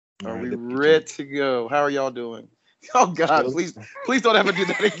Are we ready to go? How are y'all doing? Oh God, please don't ever do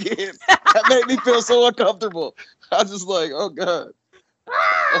that again. That made me feel so uncomfortable. I was just like, oh God.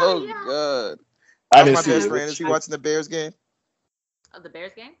 God. How's my best friend? Is he watching the Bears game? Oh, the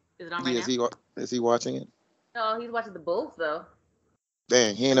Bears game? Is it on right now? Is he watching it? No, he's watching the Bulls though.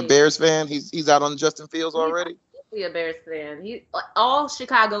 Dang, he ain't a Bears fan. He's out on Justin Fields already. He's a Bears fan. He all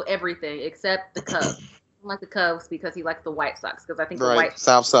Chicago everything except the Cubs. He doesn't like the Cubs because he likes the White Sox because I think the White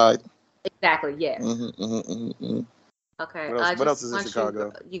South Side. Exactly. Yeah. Okay. What else is in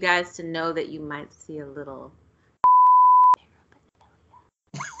Chicago? You guys to know that you might see a little.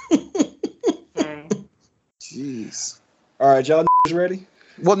 Okay. Jeez. All right, y'all ready?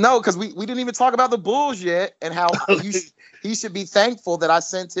 Well, no, because we didn't even talk about the Bulls yet and how he should be thankful that I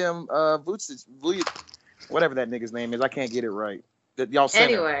sent him Vucic, whatever that nigga's name is. I can't get it right. That y'all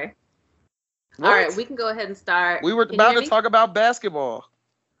sent anyway. All right, we can go ahead and start. We were about to talk about basketball.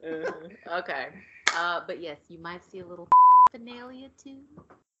 Okay. But yes, you might see a little finalia too.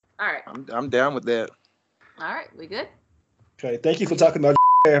 All right. I'm down with that. All right, we good? Okay, thank you for talking about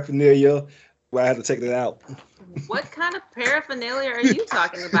paraphernalia. Well, I had to take that out. What kind of paraphernalia are you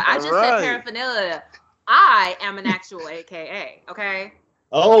talking about? I just said paraphernalia. I am an actual AKA, okay?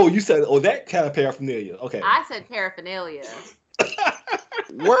 Oh, you said, that kind of paraphernalia. Okay. I said paraphernalia.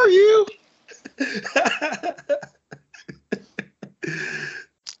 Were you?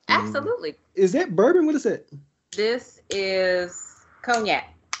 Absolutely. Is that bourbon? What is it? This is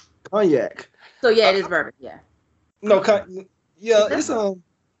cognac. Cognac. So yeah, it is bourbon. Yeah. No, it's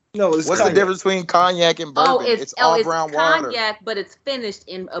No, it's what's the difference between cognac and bourbon? It's brown cognac, but it's finished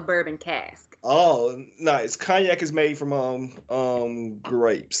in a bourbon cask. Oh, nice. Cognac is made from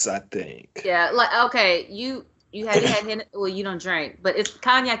grapes, I think. Yeah, like okay, you have had Hennessy? Well, you don't drink, but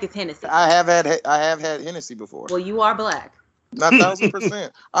cognac is Hennessy. I have had Hennessy before. Well, you are black. Not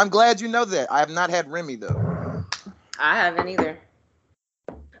 1,000%. I'm glad you know that. I have not had Remy though. I haven't either.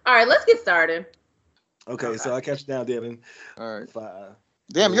 All right, let's get started. Okay, so I catch you down, Devin. All right. 5.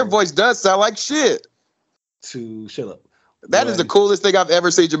 Damn, your voice does sound like shit. Shut up. That is the coolest thing I've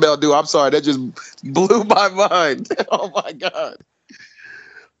ever seen Jamel do. I'm sorry, that just blew my mind. Oh my God.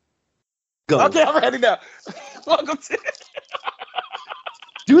 Go. Okay, I'm ready now. Welcome to.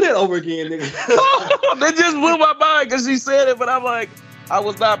 Do that over again, nigga. That just blew my mind because she said it, but I'm like, I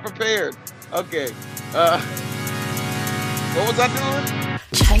was not prepared. Okay. What was I doing?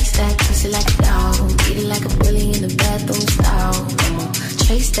 Chase that pussy like a dog, beat it like a bully in the bathroom style. Come on,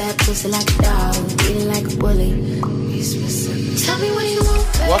 chase that pussy like a dog, beat it like a bully. Tell me what you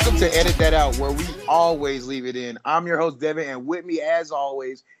want, baby. Welcome to Edit That Out, where we always leave it in. I'm your host, Devin, and with me, as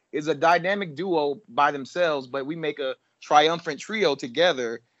always, is a dynamic duo by themselves, but we make a triumphant trio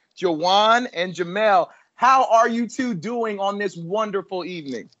together. Jawan and Jamel, how are you two doing on this wonderful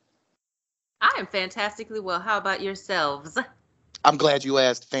evening? I am fantastically well. How about yourselves? I'm glad you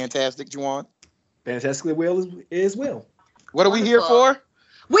asked. Fantastic, Jawan. Fantastically well as well. What are we here for?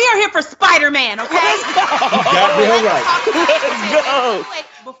 We are here for Spider-Man, okay? Got me right. Let's go. Wait,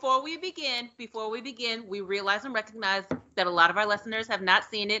 before we begin, we realize and recognize that a lot of our listeners have not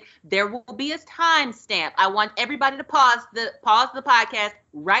seen it. There will be a timestamp. I want everybody to pause the podcast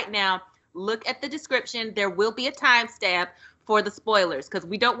right now. Look at the description. There will be a timestamp for the spoilers because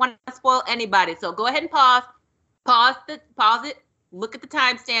we don't want to spoil anybody. So go ahead and pause it. Look at the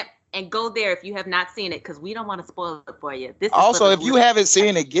timestamp and go there if you have not seen it because we don't want to spoil it for you. Also, if you haven't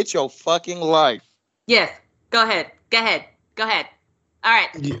seen it, get your fucking life. Yes. Go ahead. All right.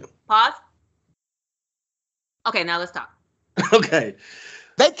 Yeah. Pause. Okay, now let's talk. Okay.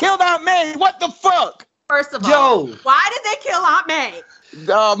 They killed Aunt May. What the fuck? First of all, why did they kill Aunt May?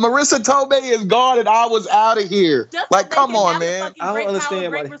 Marissa Tomei is gone and I was out of here. Just like, come on, man. I don't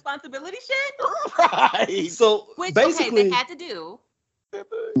understand why. Responsibility shit? Right. So, which, basically, they had to do.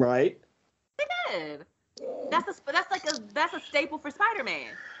 Right. They did. That's a staple for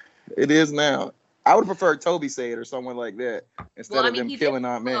Spider-Man. It is now. I would prefer Toby say it or someone like that instead of them killing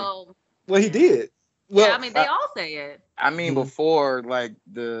Aunt May. Well, he did. Well, yeah, I mean, they all say it. I mean, before, like,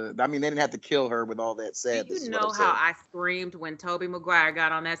 they didn't have to kill her with all that sadness. You know how I screamed when Tobey Maguire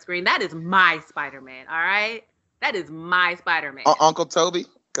got on that screen? That is my Spider-Man, all right? That is my Spider-Man. Uncle Toby?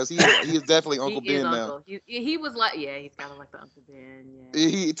 Because he is definitely Uncle Ben now. He was like, yeah, he's kind of like the Uncle Ben, yeah.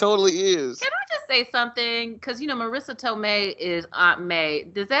 He totally is. Can I just say something? Because, Marissa Tomei is Aunt May.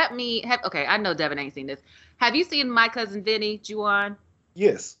 Does that mean... Okay, I know Devin ain't seen this. Have you seen My Cousin Vinny, Juwan?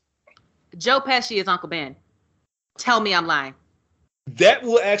 Yes. Joe Pesci is Uncle Ben. Tell me I'm lying. That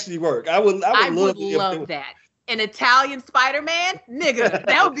will actually work. I would love that. An Italian Spider-Man? Nigga,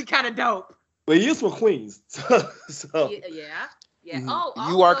 that would be kind of dope. But he is from Queens. So. Yeah. Yeah. Mhm. Oh,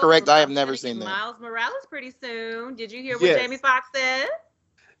 You are also, correct. I have we're never gonna seen get that. Miles Morales pretty soon. Did you hear what Yes. Jamie Foxx said?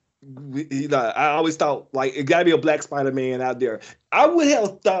 I always thought like it gotta be a black Spider-Man out there. I would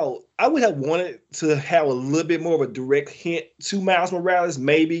have wanted to have a little bit more of a direct hint to Miles Morales,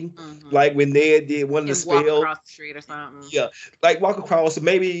 maybe Mhm. like when Ned did one of the And walk spells. across the street or something. Yeah, like walk across.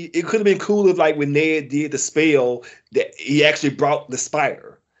 Maybe it could have been cool if like when Ned did the spell that he actually brought the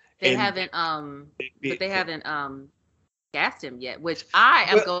spider. They And- haven't but they haven't cast him yet, which I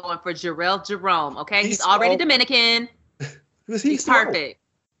am Well, going for Jarrell Jerome. Okay, he's he's already old. Dominican. He's He's too old. perfect.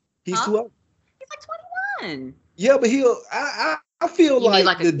 He's Huh? too old. He's like 21. Yeah, but I feel You mean like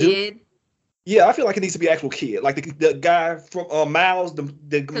like a the dude. kid? Yeah, I feel like it needs to be an actual kid, like the guy from Miles. The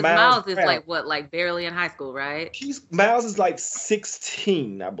Because Miles Miles is Brown. like barely in high school, right? Miles is like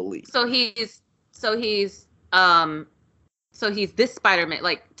 16, I believe. So he's this Spider-Man,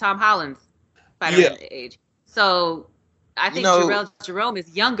 like Tom Holland's Spider-Man age. So I think Jarrell Jerome is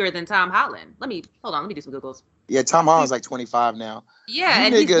younger than Tom Holland. Let me do some Googles. Yeah, Tom Holland's like 25 now. Yeah, You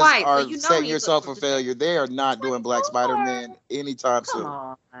and niggas he's white, are so you know setting he's yourself for looking for- failure. They are not doing Black 24. Spider-Man anytime Come soon.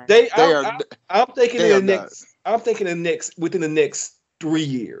 on. I'm thinking They are in the not. next. I'm thinking within the next 3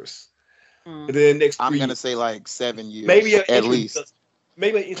 years. Mm. Within the next 3 I'm gonna years. say like 7 years, Maybe at least.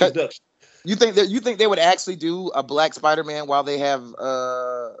 Maybe an introduction. You think they would actually do a Black Spider-Man while they have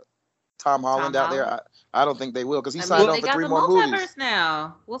Tom Holland out there? I don't think they will because he signed on they for got 3 the more multiverse movies.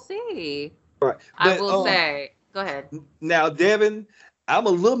 now. We'll see. Right. I But, will say. Go ahead. Now, Devin, I'm a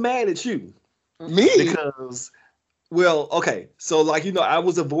little mad at you Me? because, well, okay, so like I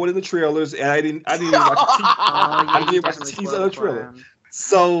was avoiding the trailers and I didn't watch the teaser. I didn't watch the teaser of the trailer.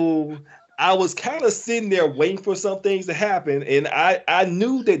 So I was kind of sitting there waiting for some things to happen, and I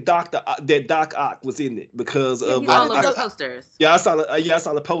knew that Doc Ock was in it because of He's all over the posters. I saw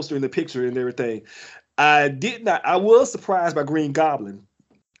the poster and the picture and everything. I was surprised by Green Goblin,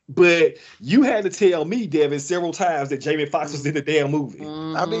 but you had to tell me, Devin, several times that Jamie Foxx was in the damn movie.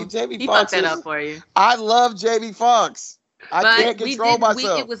 Mhm. I mean, Jamie he Foxx. fucked that up for you. I love Jamie Foxx. I But can't control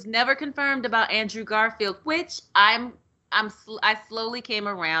myself. it was never confirmed about Andrew Garfield, which I slowly came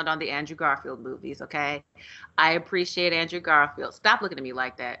around on the Andrew Garfield movies. Okay, I appreciate Andrew Garfield. Stop looking at me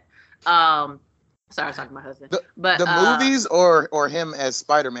like that. Sorry, I was talking to my husband. But the movies or him as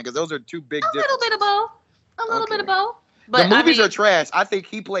Spider-Man, because those are two big a differences. little bit of both. A little Okay. bit of both. But The movies I mean, are trash. I think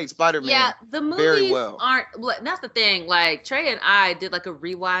he played Spider-Man. yeah, the movies very well. aren't. That's the thing. Like Trey and I did like a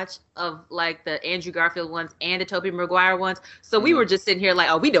rewatch of like the Andrew Garfield ones and the Tobey Maguire ones. So we were just sitting here like,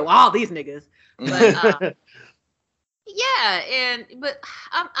 oh, we know all these niggas. But yeah, but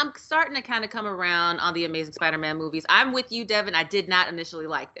I'm starting to kind of come around on the Amazing Spider-Man movies. I'm with you, Devin. I did not initially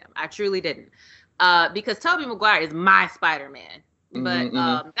like them. I truly didn't, because Tobey Maguire is my Spider-Man. But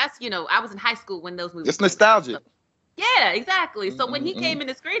that's I was in high school when those movies. It's nostalgic. So, yeah, exactly. So when he came in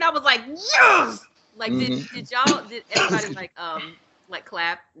the screen, I was like, yes. Like, did everybody like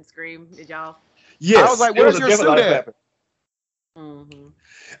clap and scream? Did y'all? Yes, I was like, there "Where's a your definite suit lot at?" of Mm-hmm.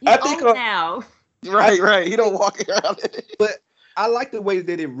 I think now. Right. He don't walk around. But I like the way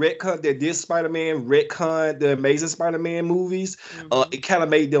that this Spider-Man retconned the Amazing Spider-Man movies. It kind of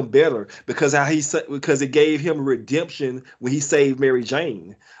made them better because because it gave him redemption when he saved Mary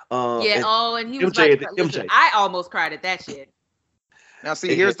Jane. And he was MJ, like, listen, I almost cried at that shit. Now,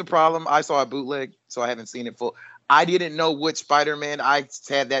 see, here's the problem. I saw a bootleg, so I haven't seen it full. I didn't know which Spider-Man. I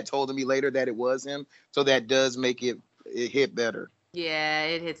had that told to me later that it was him, so that does make it hit better. Yeah,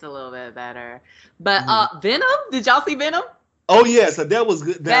 it hits a little bit better. But Venom? Did y'all see Venom? Oh yeah, so that was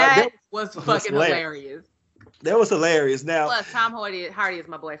good. That was fucking hilarious. That was hilarious. Now, plus Tom Hardy is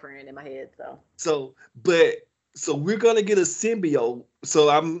my boyfriend in my head, so we're gonna get a symbiote. So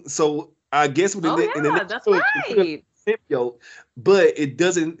I guess in the next that's film, right. Symbiote, but it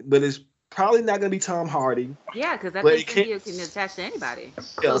doesn't. But it's probably not gonna be Tom Hardy. Yeah, because that But thing it can attach to anybody.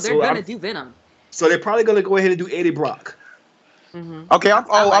 Yeah, So they're gonna do Venom. So they're probably gonna go ahead and do Eddie Brock. Mm-hmm. Okay,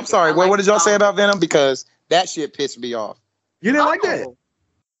 I'm sorry. What did y'all say about Venom? Because that shit pissed me off. You didn't like that?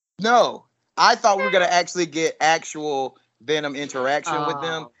 No, I thought we were gonna actually get actual Venom interaction with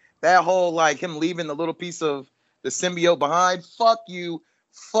them. That whole like him leaving the little piece of the symbiote behind. Fuck you,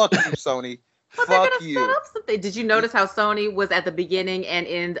 Sony. But Fuck they're you. gonna set up something. Did you notice how Sony was at the beginning and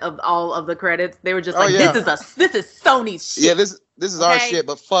end of all of the credits? They were just like, yeah. "This is Sony's shit." Yeah, this is our shit.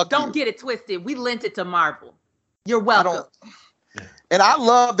 But fuck you. Don't get it twisted. We lent it to Marvel. You're welcome. And I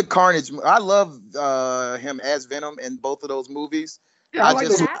love the Carnage. I love him as Venom in both of those movies. Yeah, I like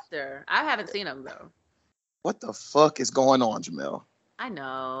just, I haven't seen them though. What the fuck is going on, Jamel? I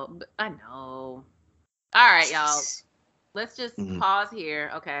know. All right, y'all. Let's just pause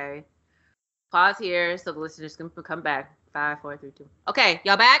here, okay? Pause here so the listeners can come back. 5, 4, 3, 2. Okay,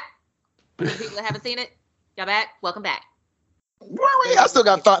 y'all back? For the people that haven't seen it, y'all back? Welcome back. I still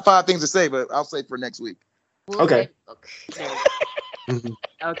got 5 things to say, but I'll say for next week. Okay.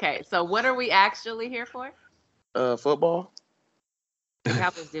 Okay, so what are we actually here for? Football. The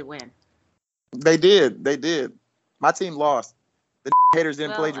Cowboys did win. They did. My team lost. The haters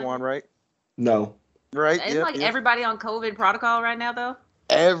didn't play Juwan, right? No. Right? Isn't everybody on COVID protocol right now, though?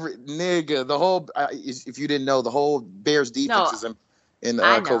 Every nigga, the whole. If you didn't know, the whole Bears defense is in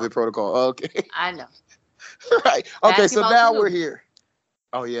COVID protocol. Okay. I know. Right. Okay. So now too. we're here.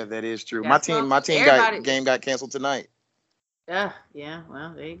 Oh yeah, that is true. Basketball, My team game got canceled tonight. Yeah.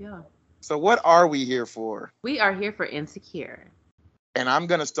 Well, there you go. So what are we here for? We are here for Insecure. And I'm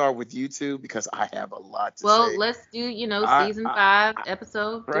gonna start with you two because I have a lot to say. Well, let's do season 5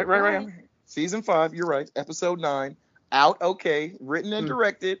 episode. Right. Season 5. You're right. Episode 9. Out. Okay. Written and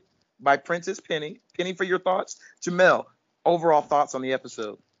directed by Princess Penny. Penny, for your thoughts. Jamel, overall thoughts on the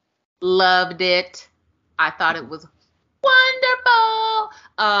episode. Loved it. I thought it was wonderful.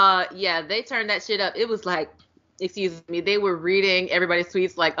 Yeah, they turned that shit up. It was like, excuse me, they were reading everybody's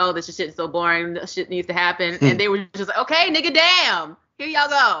tweets like, oh, this shit is so boring. This shit needs to happen. And they were just like, okay, nigga, damn. Here y'all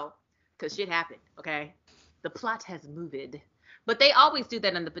go. Because shit happened, okay? The plot has moved. But they always do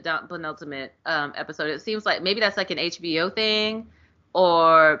that in the penultimate episode. It seems like maybe that's like an HBO thing,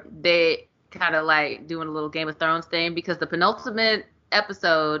 or they kind of like doing a little Game of Thrones thing, because the penultimate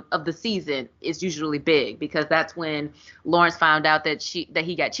episode of the season is usually big, because that's when Lawrence found out that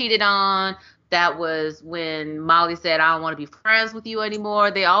he got cheated on. That was when Molly said, I don't want to be friends with you anymore.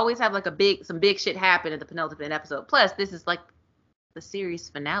 They always have like some big shit happen in the penultimate episode. Plus, this is like the series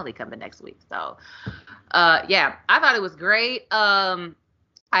finale coming next week. So, yeah, I thought it was great. I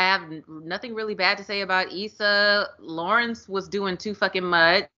have nothing really bad to say about Issa. Lawrence was doing too fucking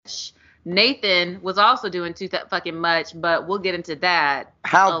much. Nathan was also doing too fucking much, but we'll get into that.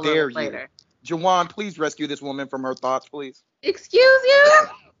 How dare you? Later. Jawan, please rescue this woman from her thoughts, please. Excuse you?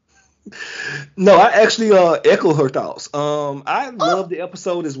 No, I actually echo her thoughts. I love the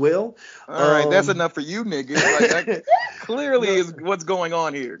episode as well. All right, that's enough for you, nigga. Like, that clearly is what's going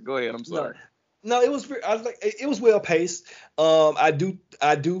on here. Go ahead. I'm sorry. No, it was well paced. I do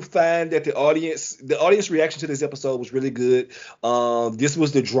find that the audience reaction to this episode was really good. This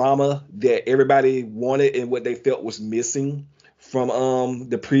was the drama that everybody wanted and what they felt was missing from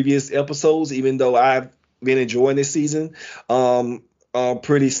the previous episodes. Even though I've been enjoying this season,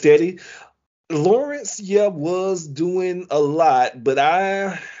 pretty steady. Lawrence, was doing a lot, but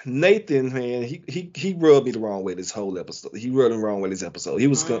Nathan, man, he rubbed me the wrong way this whole episode. He rubbed me the wrong way this episode. He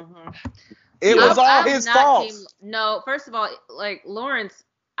was. It was all his fault. No, first of all, like Lawrence,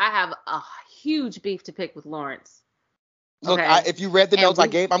 I have a huge beef to pick with Lawrence. Look, if you read the notes I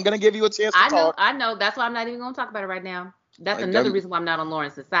gave, I'm going to give you a chance to talk. I know. That's why I'm not even going to talk about it right now. That's another reason why I'm not on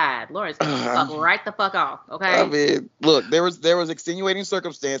Lawrence's side. Lawrence can fuck right the fuck off, okay? I mean, look, there was extenuating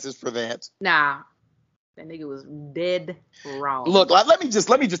circumstances for that. Nah. That nigga was dead wrong. Look, let me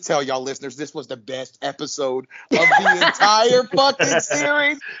just tell y'all listeners, this was the best episode of the entire fucking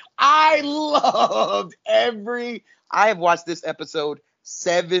series. I have watched this episode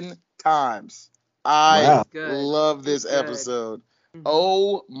 7 times. I love this episode. Mm-hmm.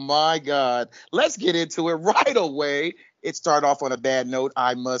 Oh my God. Let's get into it right away. It started off on a bad note,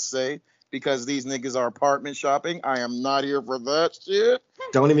 I must say, because these niggas are apartment shopping. I am not here for that shit.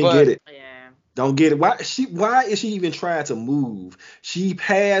 Don't even get it. Yeah. Don't get it. Why is she even trying to move? She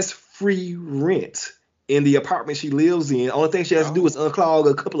has free rent in the apartment she lives in. Only thing she has to do is unclog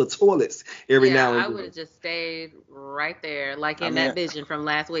a couple of toilets every now and then. I would have just stayed right there, like in that vision from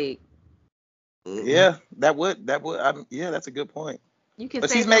last week. Yeah, that would. That's a good point. You can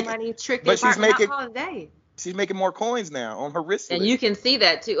save money, trick the apartment out all day. She's making more coins now on her wrist. And you can see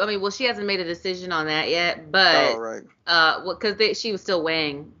that too. I mean, well, she hasn't made a decision on that yet, but because she was still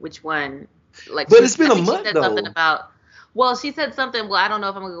weighing which one. Like, but it's been a month though. Something about. Well, she said something. Well, I don't know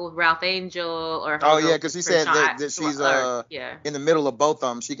if I'm gonna go with Ralph Angel or. Because she said that she's in the middle of both of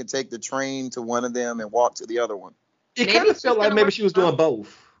them. She can take the train to one of them and walk to the other one. It kind of felt like maybe she was doing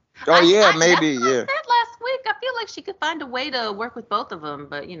both. Maybe. That's what I said last week. I feel like she could find a way to work with both of them,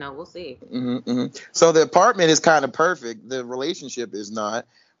 but we'll see. So the apartment is kind of perfect. The relationship is not.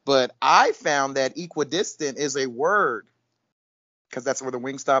 But I found that equidistant is a word, because that's where the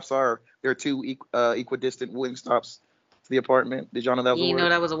Wingstops are. There are 2 equidistant Wingstops to the apartment. Did y'all know that was a word? You know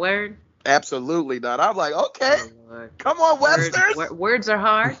that was a word? Absolutely not. I'm like, okay, come on, Websters. Words are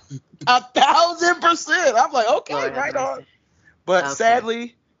hard. 1,000%. I'm like, okay, right on. But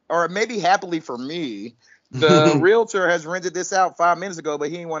sadly, or maybe happily for me, the realtor has rented this out 5 minutes ago, but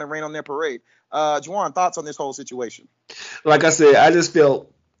he didn't want to rain on their parade. Juwan, thoughts on this whole situation? Like I said, I just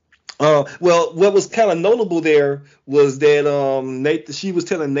felt. Well, what was kind of notable there was that Nathan, she was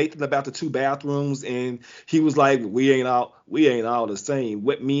telling Nathan about the 2 bathrooms, and he was like, "We ain't all the same.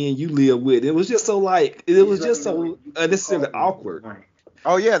 What me and you live with." It was just so unnecessarily awkward.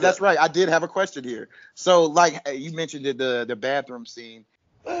 Oh yeah, that's right. I did have a question here. So like you mentioned the bathroom scene.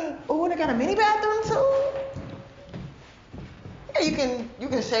 Oh, they got a mini bathroom too. Yeah, you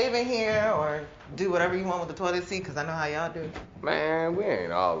can shave in here or do whatever you want with the toilet seat, because I know how y'all do. Man, we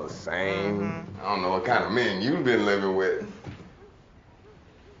ain't all the same. I don't know what kind of men you've been living with.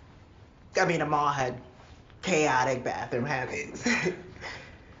 I mean, them all had chaotic bathroom habits.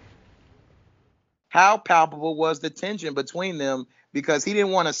 How palpable was the tension between them? Because he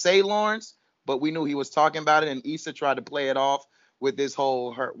didn't want to say Lawrence, but we knew he was talking about it, and Issa tried to play it off with this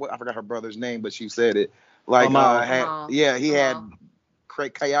whole I forgot her brother's name, but she said it. Like he had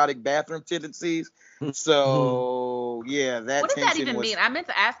chaotic bathroom tendencies. So that. What does that even mean? I meant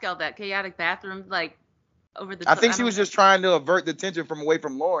to ask y'all that. Chaotic bathroom, like over the. I think she was just trying to avert the tension away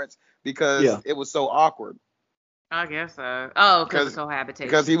from Lawrence because it was so awkward. I guess so. Oh, because of cohabitation.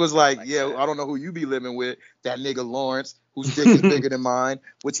 Because he was like, I don't know who you be living with. That nigga Lawrence, whose dick is bigger than mine,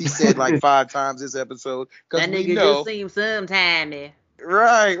 which he said like 5 times this episode. That nigga just seems sometimey.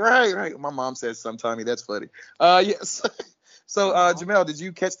 Right. My mom says sometimey. That's funny. Yes. So, Jamel, did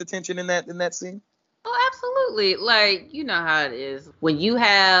you catch the tension in that scene? Oh, absolutely. Like, you know how it is. When you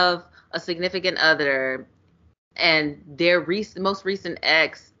have a significant other and their most recent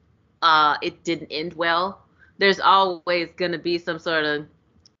ex, it didn't end well. There's always going to be some sort of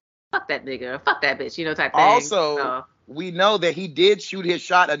fuck that nigga or fuck that bitch, type thing. Also, we know that he did shoot his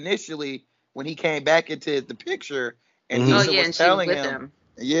shot initially when he came back into the picture, and Issa was telling him.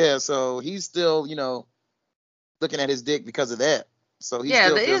 Yeah, so he's still, looking at his dick because of that. So he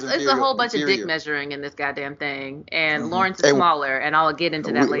still feels it's a whole bunch of dick measuring in this goddamn thing, and Lawrence is smaller, and I'll get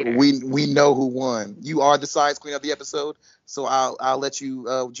into that later. We know who won. You are the science queen of the episode, so I'll let you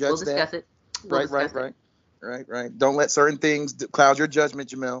judge we'll discuss that. It. Right. Don't let certain things cloud your judgment,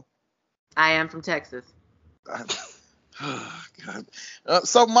 Jamel. I am from Texas. Oh, God.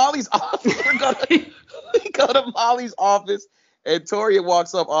 So Molly's office. We go to Molly's office, and Toria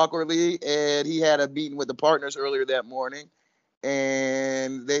walks up awkwardly, and he had a meeting with the partners earlier that morning,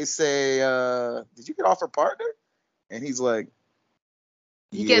 and they say, "Did you get off her partner?" And he's like,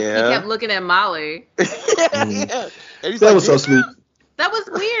 He kept looking at Molly. Yeah. And That was so sweet. That was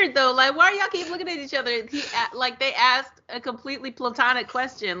weird though. Like, why do y'all keep looking at each other? They asked a completely platonic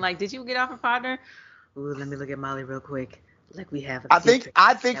question. Like, did you get off a partner? Ooh, let me look at Molly real quick. Like, we have. I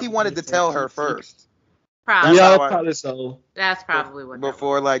think he wanted to tell her first. Probably. Probably so. That's probably what.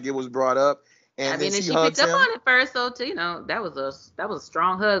 Before it was brought up. And and she picked up on it first, so too, that was a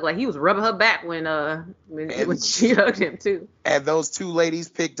strong hug. Like, he was rubbing her back when she hugged him too. And those 2 ladies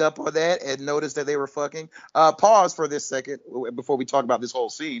picked up on that and noticed that they were fucking. Pause for this second before we talk about this whole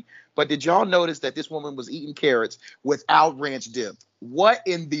scene. But did y'all notice that this woman was eating carrots without ranch dip? What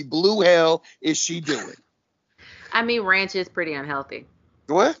in the blue hell is she doing? I mean, ranch is pretty unhealthy.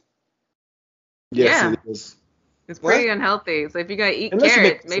 What? Yes, it is. It's pretty unhealthy. So if you're going to eat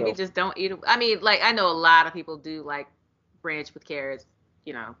carrots, maybe just don't eat them. I mean, I know a lot of people do like ranch with carrots,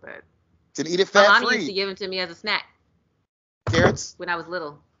 but. To eat it fat-free. My mom used to give them to me as a snack. Carrots? When I was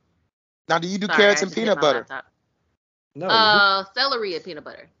little. Now, do you do carrots and peanut butter? No. Celery and peanut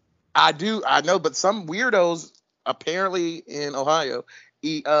butter. I do. I know, but some weirdos, apparently in Ohio,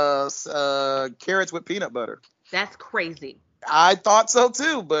 eat carrots with peanut butter. That's crazy. I thought so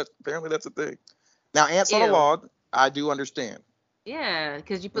too, but apparently that's a thing. Now, ants on a log, I do understand. Yeah,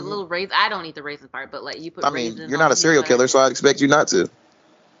 because you put little raisins. I don't eat the raisins part, but you put raisins. I mean, you're not a serial killer, so I'd expect you not to.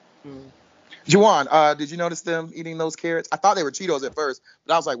 Juwan, did you notice them eating those carrots? I thought they were Cheetos at first,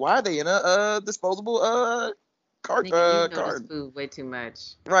 but I was like, why are they in a disposable cart? You notice food way too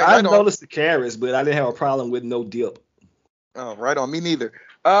much. Right. I noticed the carrots, but I didn't have a problem with no dip. Oh, right on. Me neither.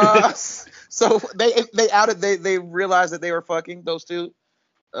 So they realized that they were fucking, those 2.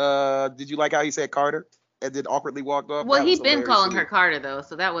 Did you like how he said Carter and then awkwardly walked off? Well, he'd been calling her Carter though,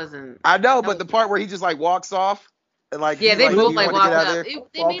 so that wasn't. I know, but the part where he just walks off and they both walk up.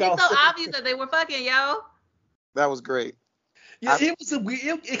 They made it so obvious that they were fucking, yo. That was great. Yeah, it was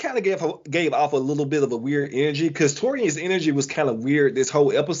it kind of gave off a little bit of a weird energy because Torian's energy was kind of weird this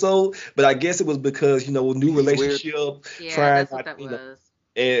whole episode, but I guess it was because new relationship, that's what that was.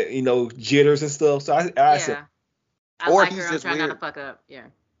 And jitters and stuff. So I said. I like her. I'm trying not to fuck up. Yeah.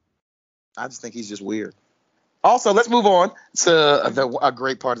 I just think he's just weird. Also, let's move on to a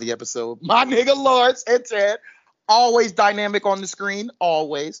great part of the episode. My nigga Lawrence and Ted, always dynamic on the screen,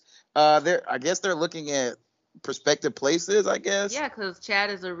 always. I guess they're looking at prospective places, I guess. Yeah, because Chad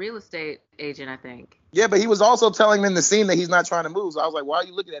is a real estate agent, I think. Yeah, but he was also telling them in the scene that he's not trying to move. So I was like, why are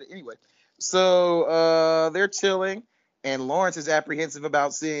you looking at it anyway? So they're chilling, and Lawrence is apprehensive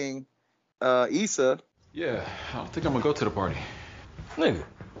about seeing Issa. Yeah, I don't think I'm gonna go to the party. Nigga.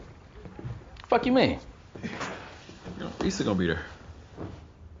 Fuck you mean? You know, Issa gonna be there.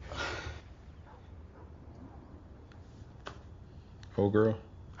 Old girl.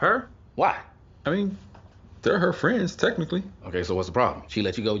 Her? Why? I mean, they're her friends, technically. Okay, so what's the problem? She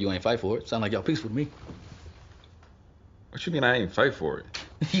let you go, you ain't fight for it. Sound like y'all peaceful to me. What you mean I ain't fight for it?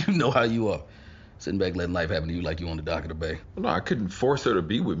 You know how you are. Sitting back letting life happen to you like you on the dock of the bay. No, I couldn't force her to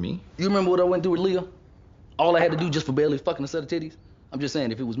be with me. You remember what I went through with Leah? All I had to do just for barely fucking a set of titties? I'm just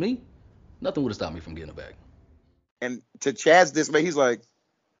saying, if it was me, nothing would have stopped me from getting her back. And to Chad's dismay, he's like,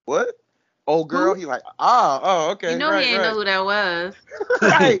 what? Old girl? He's like, okay. You know he ain't know who that was.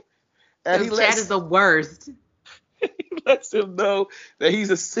 Right. And Chad is the worst. He lets him know that he's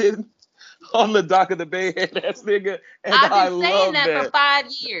a sitting on the dock of the bay head ass nigga. And I've been saying that for 5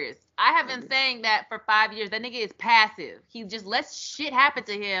 years. I have been saying that for 5 years. That nigga is passive. He just lets shit happen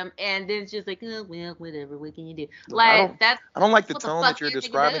to him, and then it's just like, oh, well, whatever. What can you do? Like I don't like the tone that you're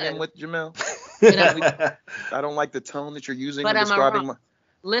describing him with, Jamel. I don't like the tone that you're using when describing.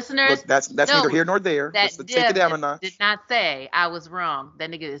 Listeners, look, that's neither here nor there. Let's take it down a notch. Did not say I was wrong. That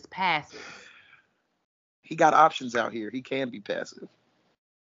nigga is passive. He got options out here. He can be passive.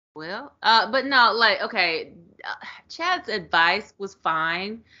 Well, but no, like, okay, Chad's advice was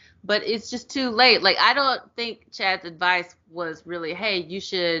fine, but it's just too late. Like, I don't think Chad's advice was really, hey, you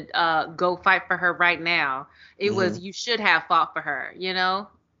should go fight for her right now. It was, you should have fought for her, you know?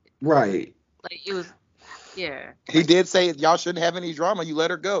 Right. Like, it was, yeah. He did say y'all shouldn't have any drama. You let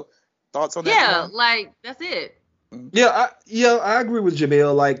her go. Thoughts on that? Yeah, like, that's it. Yeah, I agree with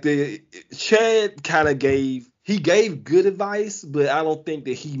Jamel. Like, Chad kind of gave good advice, but I don't think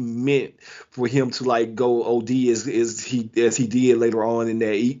that he meant for him to like go OD as he did later on in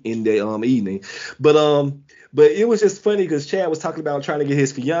the evening. But it was just funny because Chad was talking about trying to get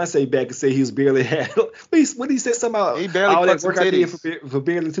his fiance back and say he was barely had. What he said something about he barely all that work I did for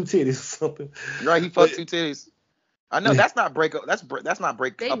barely 2 titties or something. Right, he fucked 2 titties. I know that's not breakup. That's not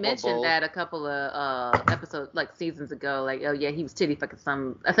break. They mentioned that a couple of episodes, like seasons ago. Like, oh yeah, he was titty fucking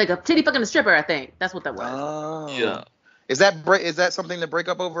I think a titty fucking a stripper. I think that's what that was. Oh yeah. Is that something to break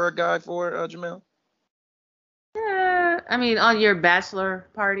up over a guy for, Jamel? Yeah, I mean, on your bachelor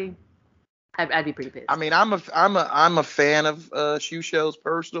party, I'd be pretty pissed. I mean, I'm a fan of shoe shows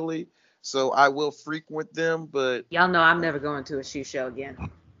personally, so I will frequent them. But y'all know I'm never going to a shoe show again.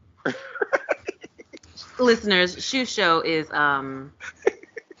 Listeners, shoe show is a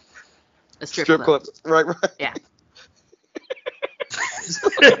strip club. Right. Yeah.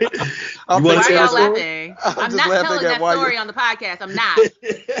 Why are y'all laughing? I'm not telling that story on the podcast. I'm not.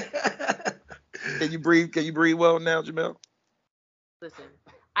 Can you breathe well now, Jamel? Listen,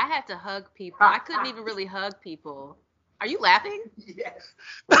 I had to hug people. I couldn't even really hug people. Are you laughing? Yes.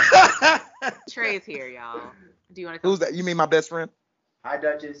 Trey's here, y'all. Do you want to come? Who's that? You mean my best friend? Hi,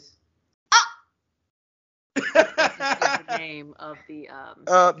 Duchess. That's the name of the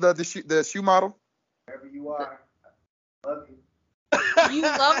the shoe model. Wherever you are, I love you. You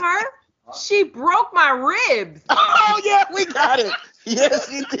love her? She broke my ribs. Oh yeah, we got it. Yes,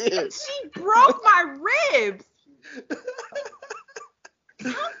 she did. She broke my ribs.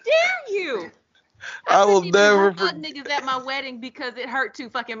 How dare you? I will never forget niggas at my wedding because it hurt too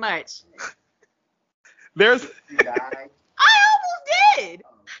fucking much. There's. You died. I almost did.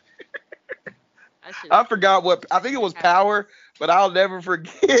 I forgot I think it was Power, but I'll never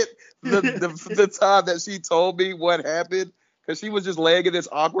forget the time that she told me what happened, because she was just laying in this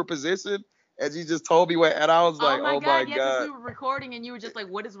awkward position and she just told me what, and I was like, oh my God. We were recording and you were just like,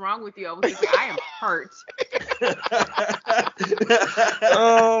 what is wrong with you? I was like, I am hurt.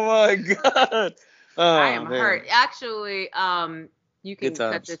 Oh my God. I am hurt. Actually, you can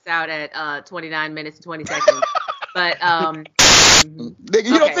cut this out at 29 minutes and 20 seconds. But nigga,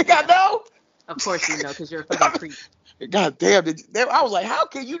 you don't think I know? Of course you know, because you're a fucking creep. God damn, I was like, how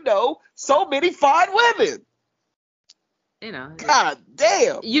can you know so many fine women? You know. God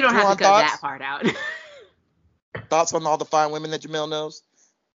damn. You don't have to cut that part out. Thoughts on all the fine women that Jamel knows?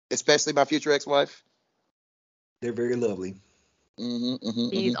 Especially my future ex-wife? They're very lovely.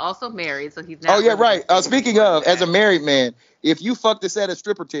 He's also married, so he's not. Oh, yeah, right. Speaking of, as a married man, if you fucked a set of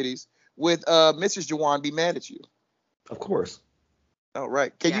stripper titties, would Mrs. Jawan be mad at you? Of course. Oh,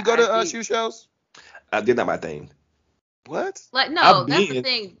 right. Can you go to shoe shows? They're not my thing. What? Like, no, that's the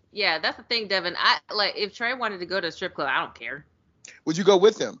thing. Yeah, that's the thing, Devin. If Trey wanted to go to a strip club, I don't care. Would you go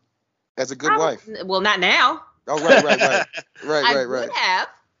with him? as a good wife. Well, not now. Oh, right. I would have.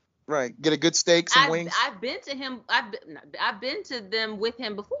 Right. Get a good steak, some wings. I've been to him. I've been to them with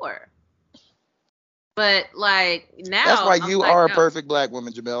him before. But like now, that's why you are a no. perfect black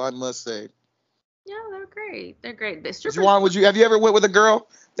woman, Jamel. I must say. Yeah, they're great. They're great. Juwan, have you ever went with a girl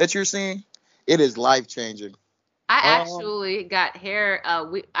that you're seeing? It is life changing. I actually got hair.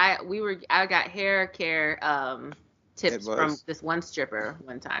 I got hair care tips from this one stripper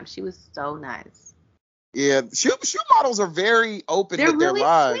one time. She was so nice. Yeah, shoe models are very open with their really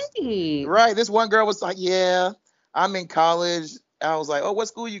lives. Sweet. Right. This one girl was like, "Yeah, I'm in college." I was like, "Oh, what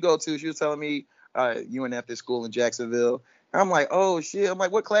school you go to?" She was telling me UNF, this school in Jacksonville. I'm like, "Oh shit!" I'm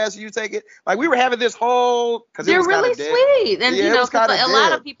like, "What class are you taking?" Like, we were having this whole because they're really sweet, and yeah, a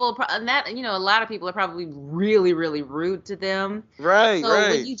lot of people are probably really, really rude to them. Right. So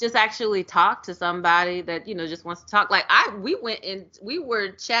when you just actually talk to somebody that just wants to talk, like we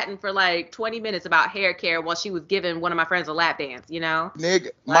were chatting for like 20 minutes about hair care while she was giving one of my friends a lap dance. Nigga,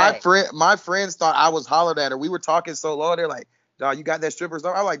 my friends thought I was hollered at her. We were talking so low. They're like, "Dog, you got that stripper's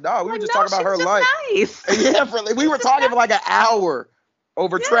number?" I'm like, "Dog, we were just talking about her life." Nice. Yeah, we were talking for like an hour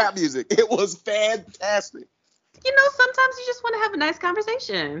over trap music. It was fantastic. Sometimes you just want to have a nice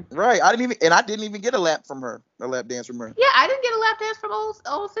conversation. Right. I didn't even get a lap dance from her. Yeah, I didn't get a lap dance from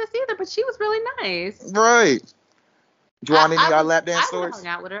old sis either, but she was really nice. Right. Do you want any lap dance stories? I would have hung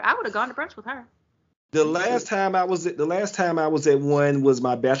out with her. I would have gone to brunch with her. The last time I was at one was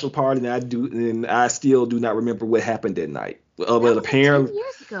my bachelor party, and I still do not remember what happened that night. But apparently, 10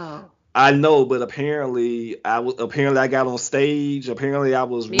 years ago. I know, but apparently I got on stage. Apparently I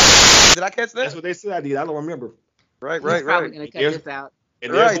was. Did I catch that? That's what they said I did. I don't remember. Right. He's probably gonna cut this out.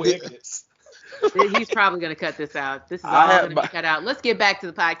 And there's no evidence. He's probably gonna cut this out. This is all gonna be cut out. Let's get back to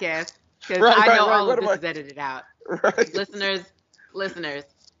the podcast because I know all of this is edited out. Right. Listeners,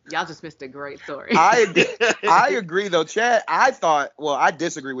 y'all just missed a great story. I agree though, Chad. I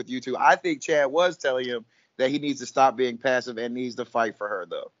disagree with you too. I think Chad was telling him that he needs to stop being passive and needs to fight for her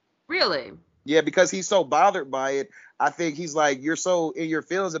though. Really? Yeah, because he's so bothered by it. I think he's like, you're so in your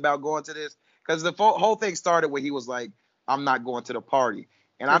feelings about going to this. Because the whole thing started when he was like, I'm not going to the party.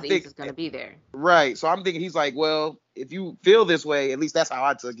 And I think he's going to be there. Right. So I'm thinking he's like, well, if you feel this way, at least that's how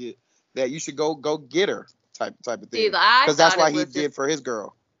I took it, that you should go get her type of thing. Because that's why he did for his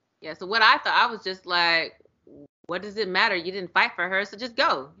girl. Yeah. So what I thought, I was just like, what does it matter? You didn't fight for her, so just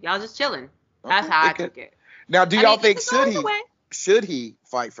go. Y'all just chilling. That's how I took it. Now, do y'all think should he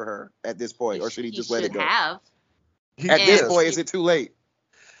fight for her at this point, or should he just let it go? Have. At this point, is it too late?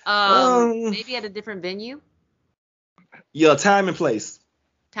 Maybe at a different venue. Yeah, time and place.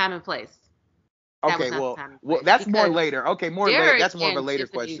 Okay, well, that's more later. Okay, later. That's more of a later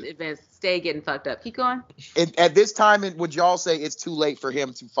question. Events stay getting fucked up. Keep going. At this time, would y'all say it's too late for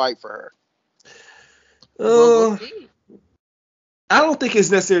him to fight for her? We'll see. I don't think it's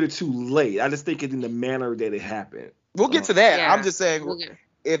necessarily too late. I just think it's in the manner that it happened. We'll get to that. Yeah, I'm just saying,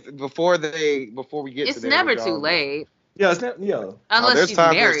 before we get to that, it's never too late. Yeah, it's not. Yeah. Unless she's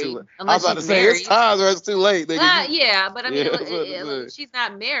married. I was about to say it's times where it's too late. Yeah, but I mean, if she's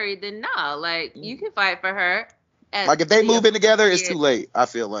not married, then no. Like you can fight for her. Like if they move in together, it's too late. I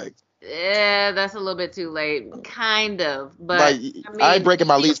feel like. Yeah, that's a little bit too late, kind of. But like, I ain't breaking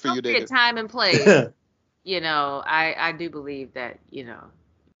my lease for you, nigga. Time and place. I do believe that you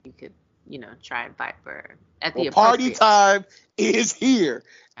could try and fight for her at the party time is here.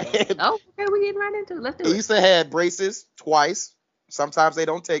 Okay, we're getting right into it. Let's do it. Issa had braces twice. Sometimes they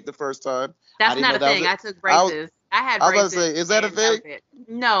don't take the first time. That's not a thing. I took braces. I had braces. I was about to say, is that a thing?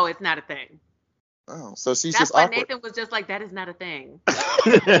 No, it's not a thing. Oh, so she's just awkward. Nathan was just like, that is not a thing.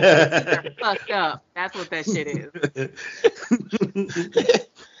 You're fucked up. That's what that shit is.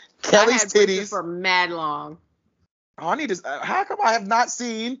 Kelly's titties for mad long. Oh, I need to. How come I have not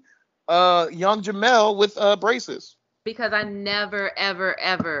seen young Jamel with braces? Because I never, ever,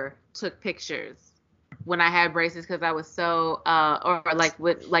 ever took pictures when I had braces because I was so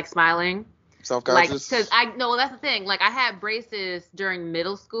smiling. Self-conscious. Because that's the thing. Like I had braces during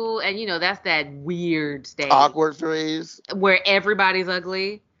middle school, and that's that weird stage. Awkward phase. Where everybody's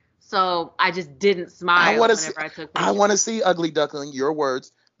ugly. So I just didn't smile whenever I took pictures. I want to see ugly duckling. Your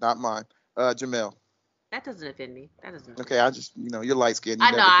words, not mine. Jamel. That doesn't offend me. Okay, I just, you're light skinned.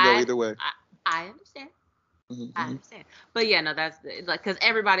 I know. Go either way. I understand. Mm-hmm. I understand. But yeah, no, that's like, because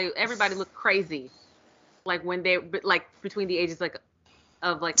everybody looked crazy. Like when they, between the ages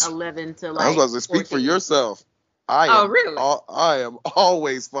of 11 to I was about to speak for yourself. Really? I am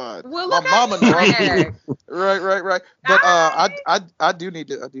always fine. Well, my mama knows. Right. But I do need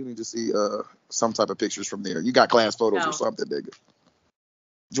to see some type of pictures from there. You got class photos or something, nigga.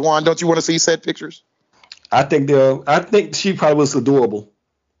 Juwan, don't you want to see said pictures? I think she probably was adorable.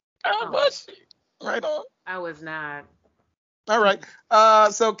 Was she? Right on. I was not. All right.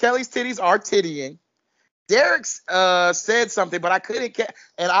 So Kelly's titties are tittying. Derek said something, but I couldn't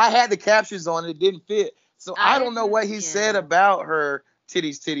and I had the captions on. It didn't fit. So I don't know what he said about her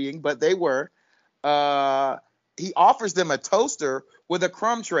titties tittying, but they were. He offers them a toaster with a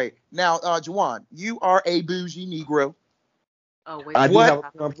crumb tray. Now, Juwan, you are a bougie Negro. Oh,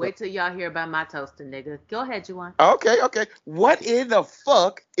 wait till y'all hear about my toaster, nigga. Go ahead, Juwan. Okay. What in the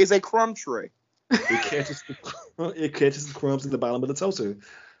fuck is a crumb tray? It catches the crumbs in the bottom of the toaster.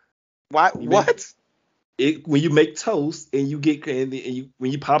 Why? What? When you make toast and you get when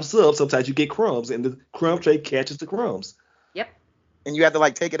you pops up, sometimes you get crumbs and the crumb tray catches the crumbs. Yep. And you have to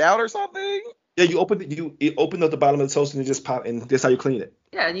like take it out or something. Yeah, you open up the bottom of the toaster and it just pop, and that's how you clean it.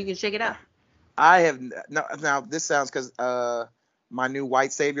 Yeah, and you can shake it out. I have no. Now this sounds because my new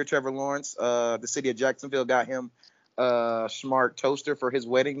white savior Trevor Lawrence, the city of Jacksonville got him a smart toaster for his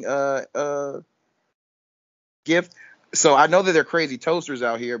wedding gift. So I know that they're crazy toasters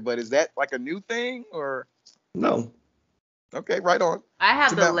out here, but is that like a new thing or no? Okay, right on. I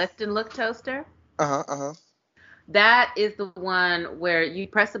have the Lift and Look toaster. That is the one where you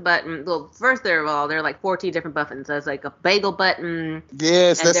press a button. Well, first of all, there are like 14 different buttons. There's like a bagel button.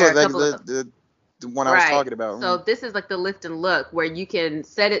 Yes, that's what the one I was talking about. So this is like the Lift and Look where you can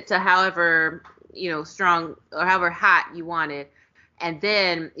set it to however strong or however hot you want it, and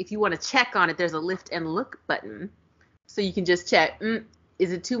then if you want to check on it, there's a Lift and Look button. So you can just check,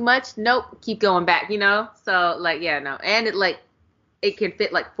 is it too much? Nope, keep going back, So, no. And it can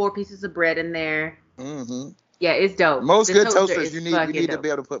fit like 4 pieces of bread in there. Mm-hmm. Yeah, it's dope. Most good toasters, you need to be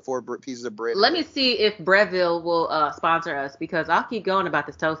able to put 4 pieces of bread. Let me see if Breville will sponsor us because I'll keep going about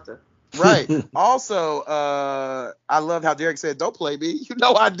this toaster. Right. Also, I love how Derek said, don't play me. You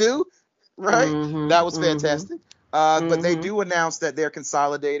know I do. Right? Mm-hmm, that was fantastic. But they do announce that they're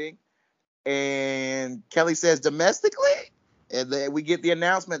consolidating. And Kelly says domestically, and then we get the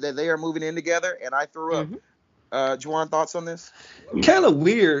announcement that they are moving in together, and I threw up. Juwan, thoughts on this? Kind of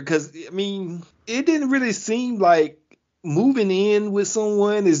weird, because, I mean, it didn't really seem like moving in with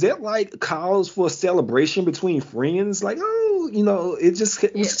someone, is that like cause for a celebration between friends? Like, it was just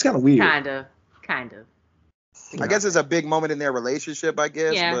kind of weird. Kind of. I guess it's a big moment in their relationship, I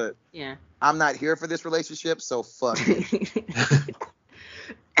guess, but I'm not here for this relationship, so fuck it.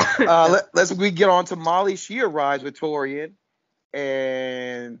 We get on to Molly. She arrives with Torian,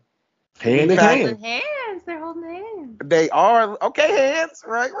 and hand in hand. They're holding hands. They are hands.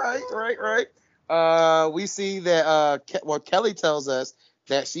 Right. We see that. Kelly tells us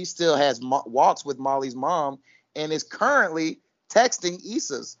that she still has walks with Molly's mom, and is currently texting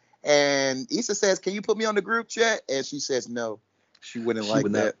Issa's. And Issa says, "Can you put me on the group chat?" And she says, "No, she wouldn't like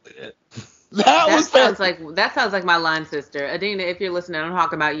that." That sounds like my line sister. Adina, if you're listening, I'm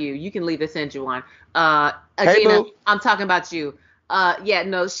talking about you. You can leave this in, Juwan. Adina, hey, I'm talking about you.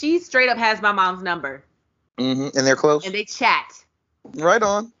 She straight up has my mom's number. Mm-hmm. And they're close? And they chat. Right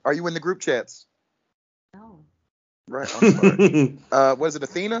on. Are you in the group chats? No. Right. I'm sorry. What is it,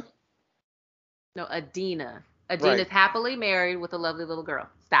 Athena? No, Adina. Adina's happily married with a lovely little girl.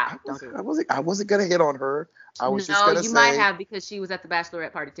 Stop. I wasn't going to hit on her. I was just going to say. You might have because she was at the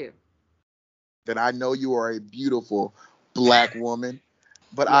bachelorette party too. That I know you are a beautiful black woman,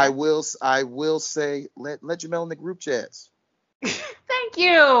 but I will say let Jamel in the group chats. Thank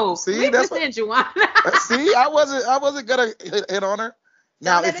you. See, that's what Juwan. See, I wasn't gonna hit on her.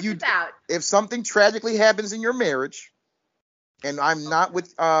 Now, if something tragically happens in your marriage, and I'm not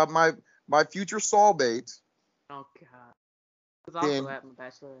with my future soulmate. Oh God. I was also at my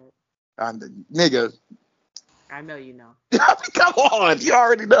bachelorette. Nigga. I know you know. Come on, you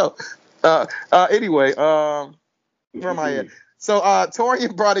already know. Anyway, where am I at? So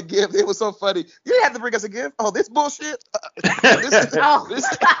Torian brought a gift. It was so funny. You didn't have to bring us a gift. Oh, this bullshit. This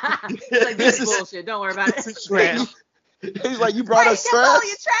is bullshit. Don't worry about it. This trash. He's like, you brought us trash. All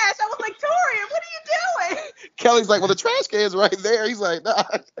your trash. I was like, Torian, what are you doing? Kelly's like, well, the trash can's right there. He's like, nah.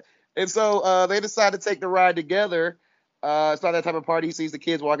 And so they decide to take the ride together. It's not that type of party. He sees the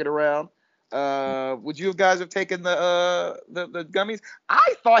kids walking around. Would you guys have taken the gummies?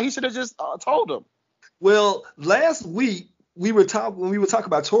 I thought he should have just told them. Well, last week we were talking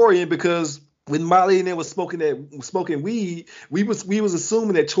about Torian, because when Molly and them was smoking weed, we was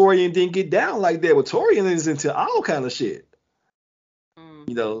assuming that Torian didn't get down like that. But Torian is into all kind of shit.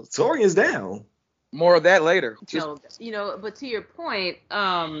 Torian's down. More of that later. But to your point,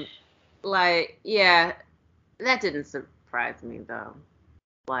 that didn't surprise me though.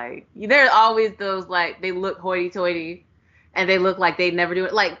 Like, there are always those, like, they look hoity-toity, and they look like they never do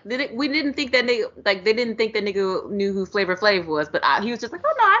it. Like we didn't think that nigga, like they didn't think that nigga knew who Flavor Flav was, but he was just like,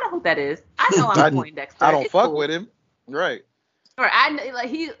 oh no, I know who that is. I know I'm Poindexter. I don't It's fuck cool. with him. Right. Or like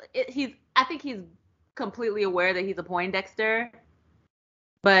he's. I think he's completely aware that he's a Poindexter,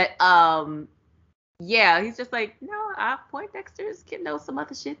 but yeah, he's just like, no, Poindexters can know some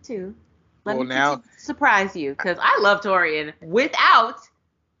other shit too. Let me surprise you, because I love Torian without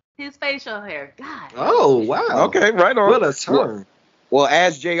his facial hair. God. Oh, wow. Okay, right on. What a turn. Well,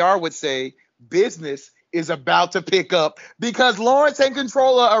 as JR would say, business is about to pick up because Lawrence and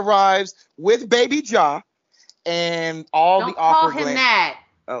Controller arrives with Baby Ja and all Don't the awkward call him that.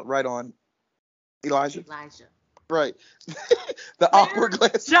 Oh, right on. Elijah. Right. Where's awkward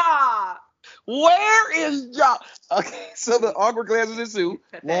glasses. Ja? Where is Ja? Okay, so the awkward glances ensue.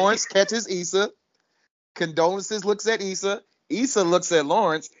 Lawrence catches Issa. Condolences looks at Issa. Issa looks at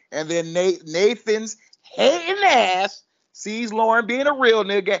Lawrence. And then Nathan's hating ass sees Lauren being a real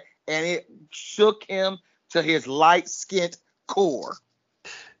nigga. And it shook him to his light-skinned core.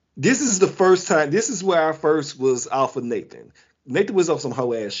 This is the first time. This is where I first was off of Nathan. Nathan was on some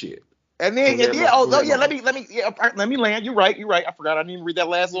hoe ass shit. And then let me land. You're right. I forgot. I didn't even read that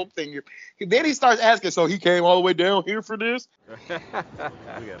last little thing here. Then he starts asking, so he came all the way down here for this? He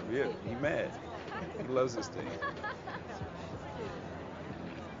mad. He loves this thing.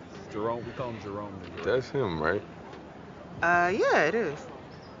 Jerome, we call him Jerome. That's him, right? Yeah, it is.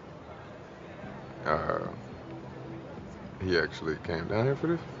 He actually came down here for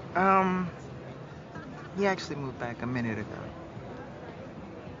this? He actually moved back a minute ago.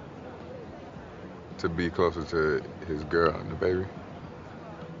 To be closer to his girl and the baby?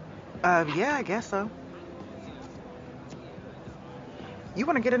 Yeah, I guess so. You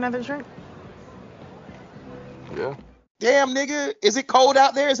want to get another drink? Yeah. Damn, nigga, is it cold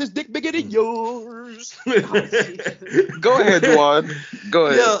out there? Is his dick bigger than yours? Go ahead, Juwan. Go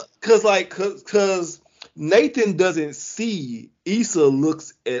ahead. Yeah, cause Nathan doesn't see Issa look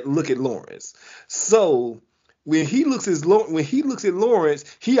at Lawrence. So when he looks at Lawrence,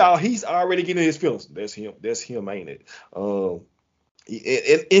 he's already getting his feelings. That's him, ain't it? And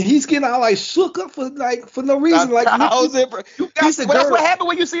he's getting all like shook up for no reason. That's what happened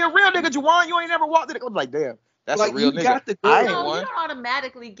when you see a real nigga, Juwan. You ain't never walked in it. I'm like, damn, that's a real nigga. Got the girl. No, you don't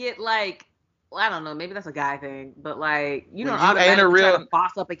automatically get like, well, I don't know, maybe that's a guy thing, but like you don't automatically try to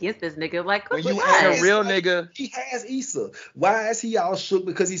boss up against this nigga. Like, when you ain't a real nigga, he has Issa. Why is he all shook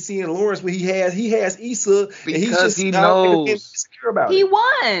because he's seeing Lawrence when he has Issa? Because he knows insecure about he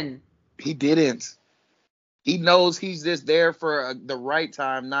won. He didn't. He knows he's just there for the right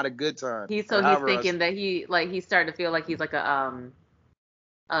time, not a good time. He's thinking that he's starting to feel like he's like a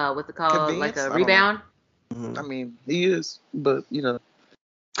what's it called? Convenience? Like a rebound. I mean, he is, but you know.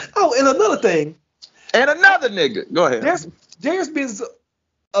 Oh, and another thing. And another nigga. Go ahead. There's been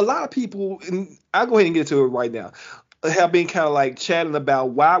a lot of people, and I'll go ahead and get to it right now, have been kind of like chatting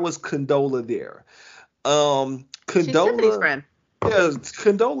about why was Condola there. Condola, she's Tiffany's friend. Yeah,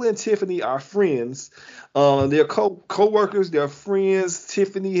 Condola and Tiffany are friends. They're co-workers, they're friends.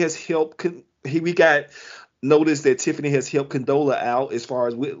 Tiffany has helped. We got notice that Tiffany has helped Condola out as far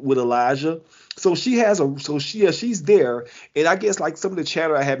as with Elijah. So she's there. And I guess like some of the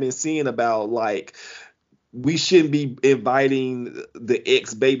chatter I have been seeing about like we shouldn't be inviting the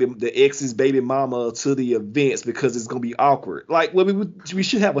ex's baby mama to the events because it's gonna be awkward. Like, well, we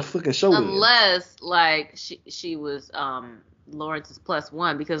should have a fucking show unless like she was Lawrence's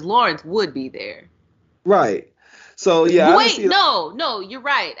 +1 because Lawrence would be there. Right. So yeah. Wait, no, you're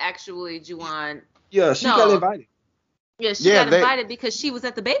right. Actually, Juwan. Yeah, she got invited. Yeah, she got invited because she was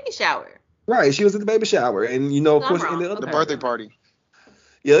at the baby shower. Right, she was at the baby shower, and of course, in the birthday party.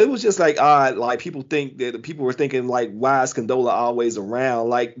 Yeah, it was just like odd. Like people were thinking like, why is Condola always around?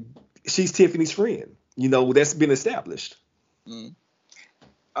 Like she's Tiffany's friend. That's been established. And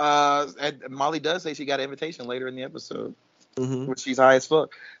Molly does say she got an invitation later in the episode, which she's high as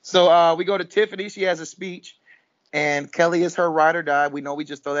fuck. So we go to Tiffany. She has a speech, and Kelly is her ride or die. We know we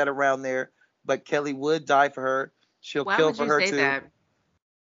just throw that around there, but Kelly would die for her. She'll kill for her too. That?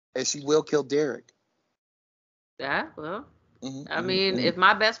 And she will kill Derek. Yeah, well, I mean, if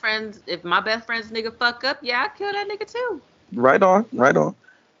my best friend's nigga fuck up, yeah, I kill that nigga too. Right on.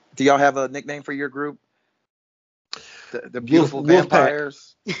 Do y'all have a nickname for your group? The beautiful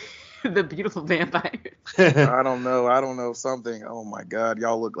vampires. The beautiful vampires. I don't know something. Oh my God,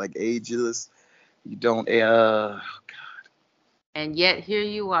 y'all look like ageless. You don't. God. And yet here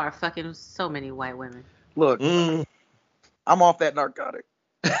you are, fucking so many white women. Look, I'm off that narcotic.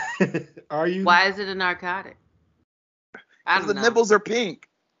 Are you? Why is it a narcotic? Because the nipples are pink.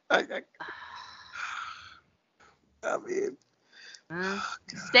 I mean,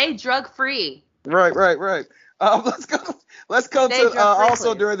 stay drug free. Right. Let's go to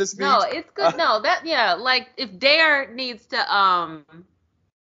also during the speech. No, it's good. Like if Dare needs to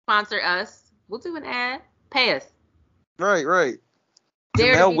sponsor us, we'll do an ad. Pay us. Right.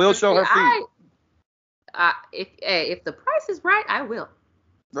 Dare Jamel will show her feet. If the price is right, I will.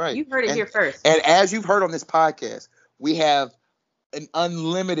 Right. You heard it here first. And as you've heard on this podcast, we have an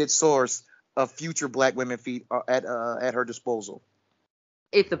unlimited source of future black women feet at her disposal.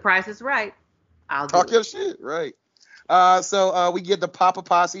 If the price is right, I'll talk your shit. Right. So we get the Papa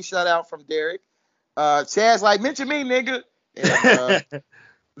Posse shout out from Derek. Chad's like, mention me, nigga. And,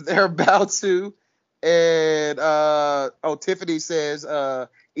 they're about to. And Tiffany says,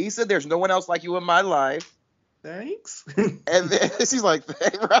 Issa, there's no one else like you in my life. Thanks. And then she's like,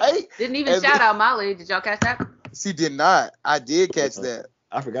 right? Didn't even shout out Molly. Did y'all catch that? She did not. I did catch that.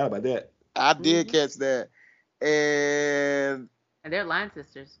 I forgot about that. I did catch that. And they're line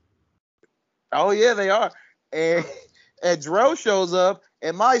sisters. Oh yeah, they are. And Dro shows up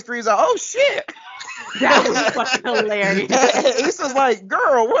and Molly screams out, "Oh shit!" That was fucking hilarious. And Issa's like,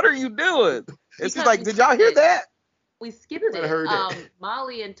 "Girl, what are you doing?" And she's like, "Did y'all hear that?" We skipped it.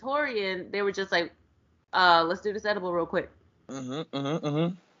 Molly and Torian, they were just like, let's do this edible real quick.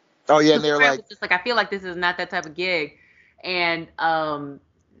 Oh yeah, and they're like, just like, I feel like this is not that type of gig, and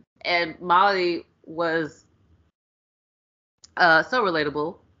Molly was so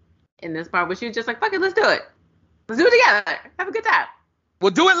relatable in this part, where she was just like, fuck it, let's do it together, have a good time.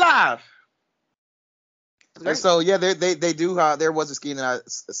 We'll do it live. And so yeah, they do. There was a scene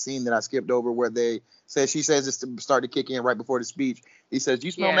that I skipped over where she says it's to start to kick in right before the speech. He says, "Do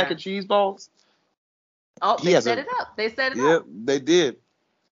you smell mac and cheese balls?" Oh, they set it up. Yep, they did.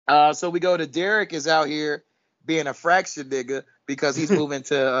 So we go to Derek is out here being a fraction nigga because he's moving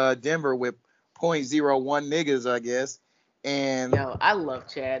to Denver with 0.01 niggas, I guess. And I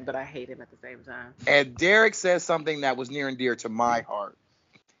love Chad, but I hate him at the same time. And Derek says something that was near and dear to my heart.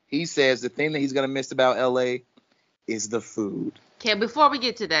 He says the thing that he's gonna miss about LA is the food. Okay, before we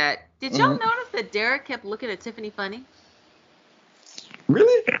get to that, did y'all notice that Derek kept looking at Tiffany funny?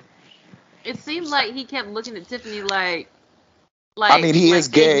 Really? It seemed like he kept looking at Tiffany like I mean, he is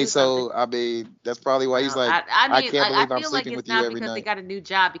gay, so I mean, that's probably why he's like, I can't believe I'm sleeping with you every night. I feel like it's not because they got a new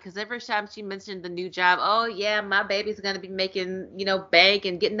job, because every time she mentioned the new job, oh yeah, my baby's gonna be making, bank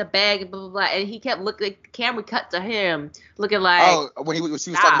and getting the bag and blah blah blah, and he kept looking. Camera cut to him looking like, when she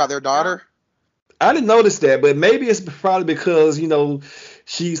was talking about their daughter. I didn't notice that, but maybe it's probably because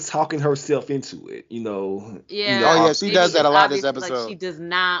she's talking herself into it. Yeah. She does that a lot this episode. Like she does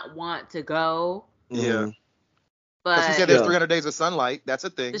not want to go. Yeah. But she said there's 300 days of sunlight. That's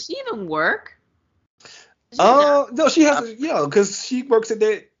a thing. Does she even work? No, she has. Because she works at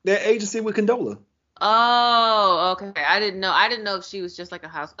that agency with Condola. Oh, okay. I didn't know if she was just like a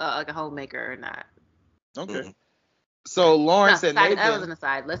house, like a homemaker or not. Okay. So Lawrence and Nathan. That was an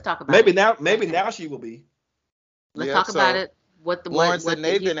aside. Let's talk about it. Maybe now she will be. Let's talk about it. What Lawrence and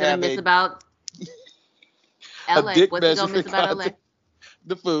Nathan have miss about LA? What's he gonna miss about LA?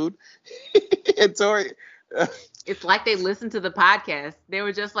 The food. And Tori. It's like they listened to the podcast. They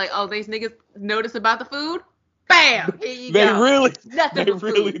were just like, "Oh, these niggas notice about the food. Bam, here you go." Nothing but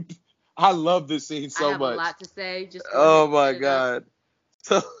food. I love this scene so much. I have a lot to say. Oh my god.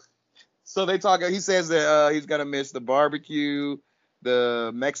 So they talk. He says that he's gonna miss the barbecue,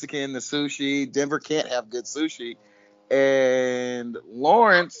 the Mexican, the sushi. Denver can't have good sushi. And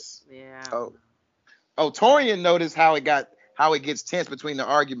Lawrence. Yeah. Torian noticed how it gets tense between the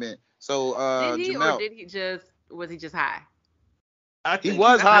argument. So did he Jamel, or was he just high? He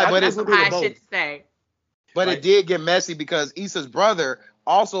was high, but it's high shit to say. But it did get messy because Issa's brother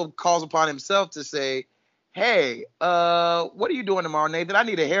also calls upon himself to say, "Hey, what are you doing tomorrow, Nathan? I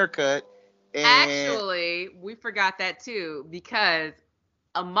need a haircut." And actually, we forgot that too, because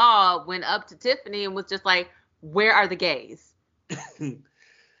Amal went up to Tiffany and was just like, "Where are the gays?"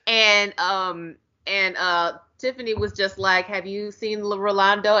 and Tiffany was just like, "Have you seen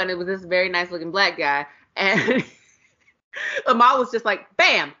Rolando?" And it was this very nice looking black guy. And Amal was just like,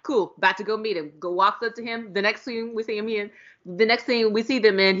 "Bam, cool, about to go meet him." Go walks up to him. The next scene we see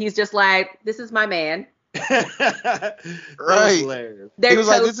them in, he's just like, "This is my man." Right. They're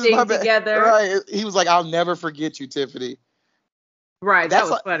toasting together. Right. He was like, "I'll never forget you, Tiffany." Right. That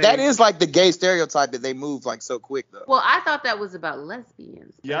was funny. That is like the gay stereotype that they move like so quick though. Well, I thought that was about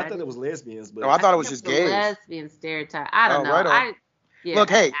lesbians. Yeah, I thought it was lesbians, but I thought it was just gays. Lesbian stereotype. I don't know. Right Look,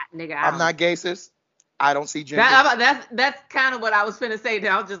 hey, I'm not gay, sis. I don't see gender. That's kind of what I was finna say.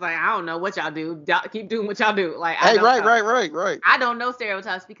 I was just like, I don't know what y'all do. Keep doing what y'all do. Like, right. I don't know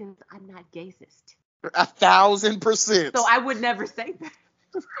stereotypes because I'm not gayist. 1,000%. So I would never say that.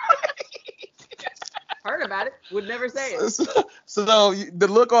 Heard about it, would never say it. So the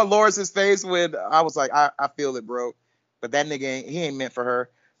look on Lawrence's face when I was like, I feel it, bro. But that nigga he ain't meant for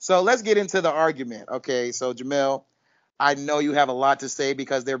her. So let's get into the argument. Okay, so Jamel, I know you have a lot to say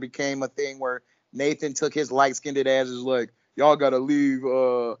because there became a thing where Nathan took his light-skinned ass as like, y'all gotta leave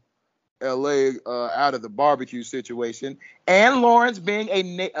LA out of the barbecue situation. And Lawrence being a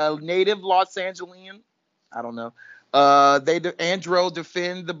native Los Angelian, I don't know. Andro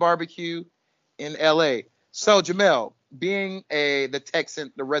defend the barbecue in LA. So Jamel, being the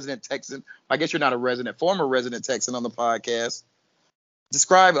resident Texan, I guess you're not a resident, former resident Texan on the podcast.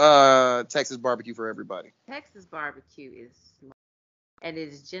 Describe Texas barbecue for everybody. Texas barbecue is small and it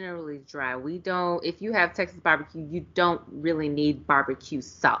is generally dry. If you have Texas barbecue, you don't really need barbecue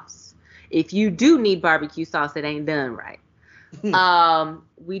sauce. If you do need barbecue sauce, it ain't done right.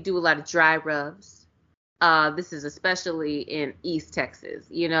 We do a lot of dry rubs. This is especially in East Texas.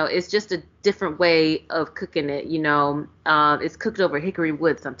 It's just a different way of cooking it. It's cooked over hickory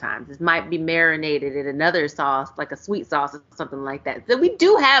wood sometimes. It might be marinated in another sauce, like a sweet sauce or something like that. So we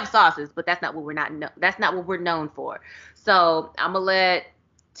do have sauces, but that's not what we're known for. So I'm gonna let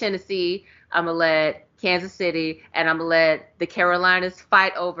Tennessee, I'm gonna let Kansas City, and I'm gonna let the Carolinas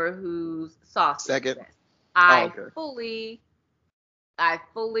fight over whose sauce second. Is best. I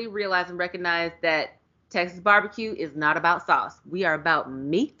fully realize and recognize that Texas barbecue is not about sauce. We are about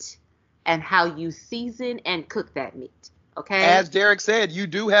meat and how you season and cook that meat. Okay? As Derek said, you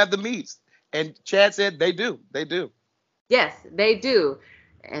do have the meats. And Chad said they do. They do. Yes, they do.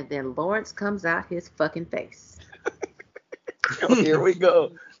 And then Lawrence comes out his fucking face. Here we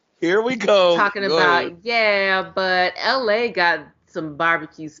go. Talking about, but LA got some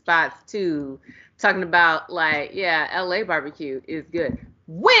barbecue spots too. Talking about LA barbecue is good.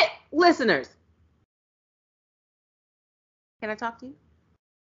 With listeners. Can I talk to you?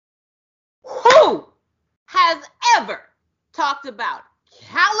 Who has ever talked about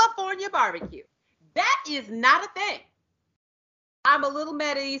California barbecue? That is not a thing. I'm a little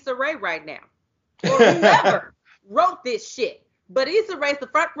mad at Issa Rae right now. Or whoever wrote this shit. But Issa Rae's the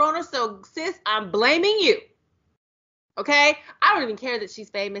front runner, so sis, I'm blaming you. Okay? I don't even care that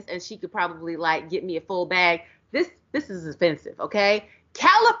she's famous and she could probably get me a full bag. This is offensive, okay?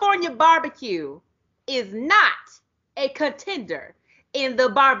 California barbecue is not a contender in the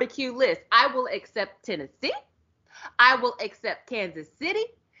barbecue list. I will accept Tennessee. I will accept Kansas City.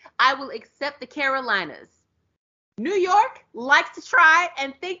 I will accept the Carolinas. New York likes to try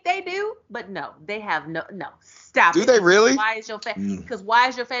and think they do, but no, they have no. Stop. Do they really? Why is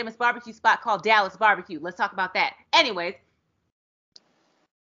your famous barbecue spot called Dallas Barbecue? Let's talk about that. Anyways,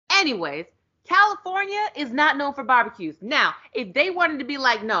 California is not known for barbecues. Now, if they wanted to be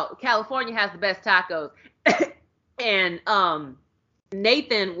like, no, California has the best tacos. And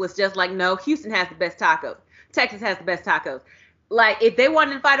Nathan was just like, no, Houston has the best tacos. Texas has the best tacos. If they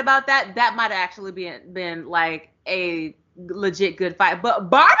wanted to fight about that, that might have actually been like a legit good fight. But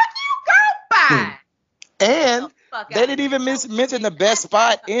barbecue, go by. And they didn't even mention the best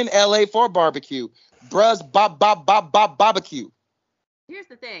spot in LA for barbecue. Bruh's Barbecue. Here's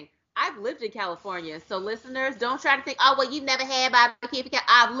the thing. I've lived in California, so listeners, don't try to think, oh, well, you've never had barbecue.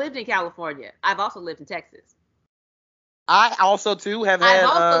 I've lived in California. I've also lived in Texas. I also, too, have I've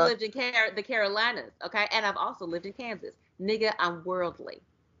also lived in the Carolinas, okay? And I've also lived in Kansas. Nigga, I'm worldly.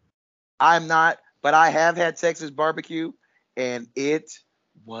 I'm not, but I have had Texas barbecue, and it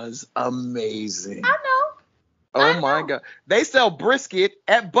was amazing. I know. Oh, my God. They sell brisket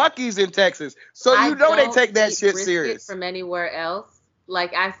at Buc-ee's in Texas, so you know they take that shit serious. From anywhere else.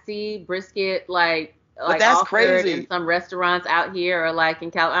 I see brisket, but that's crazy. In some restaurants out here or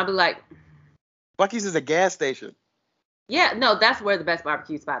in California. I'll be like, Buc-ee's is a gas station. Yeah, no, that's where the best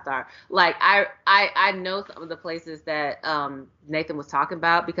barbecue spots are. I know some of the places that Nathan was talking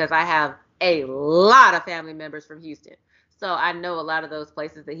about because I have a lot of family members from Houston, so I know a lot of those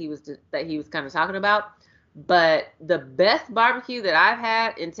places that he was kind of talking about. But the best barbecue that I've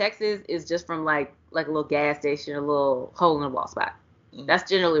had in Texas is just from like a little gas station, a little hole in the wall spot. That's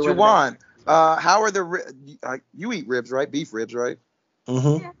generally where. Juwan, how are you eat ribs, right? Beef ribs, right?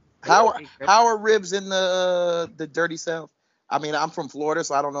 Mm-hmm. Yeah. How are ribs in the dirty South? I mean, I'm from Florida,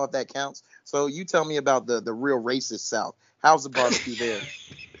 so I don't know if that counts. So you tell me about the real racist South. How's the barbecue there?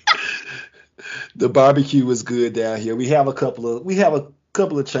 The barbecue is good down here. We have a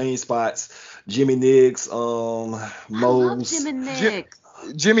couple of chain spots. Jimmy Nick's, Moe's. Jimmy Nick's.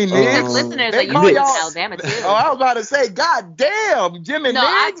 Jimmy Nick's. Listeners are using Alabama too. Oh, I was about to say, God damn, Jimmy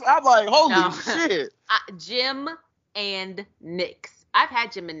Nick's. I'm like, holy shit. Jim and Nick's. I've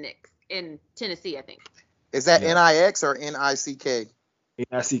had Jim and Nick's in Tennessee, I think. Is that NIX or NICK?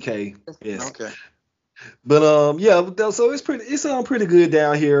 NICK. Yes. Okay. But so it's pretty good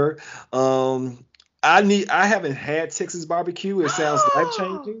down here. I haven't had Texas barbecue. It sounds life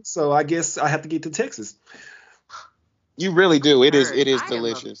changing, so I guess I have to get to Texas. You really do. It is I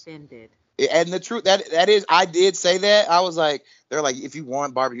delicious. am offended. And the truth that is, I did say that. I was like, they're like, if you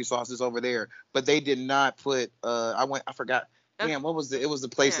want barbecue sauces over there, but they did not put. I forgot. Damn, what was it? It was the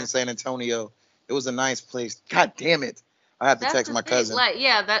place in San Antonio. It was a nice place. God damn it. I have to text my cousin. Like,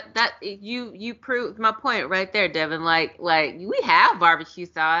 yeah, that you proved my point right there, Devin. Like we have barbecue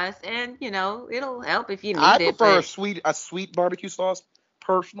sauce, and it'll help if you need it. I prefer a sweet barbecue sauce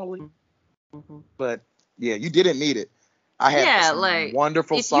personally, but yeah, you didn't need it. I had some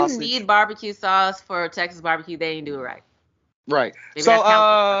wonderful sausage. If you need barbecue sauce for Texas barbecue, they ain't do it right. Right. Maybe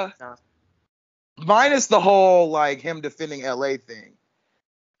so minus the whole him defending LA thing.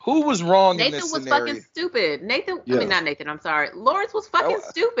 Who was wrong in this scenario? Nathan was fucking stupid. I mean, not Nathan. I'm sorry. Lawrence was fucking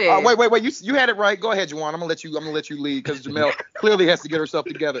stupid. Wait. You had it right. Go ahead, Juwan. I'm gonna let you lead because Jamel clearly has to get herself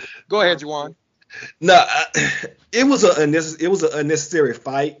together. Go ahead, Juwan. No, it was an unnecessary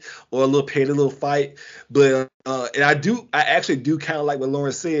fight or a little petty little fight, but and I actually do kind of like what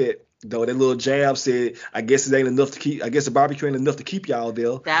Lawrence said. Though that little jab said, I guess it ain't enough to keep. I guess the barbecue ain't enough to keep y'all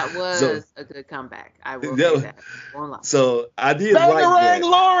there. That was a good comeback. I will say that. So I did like that.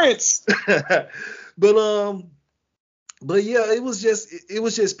 Lawrence. But yeah, it was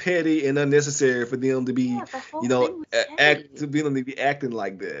just petty and unnecessary for them to be, acting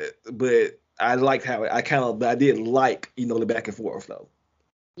like that. But I liked how I did like the back and forth though.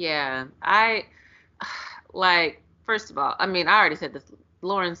 Yeah, first of all, I mean, I already said this.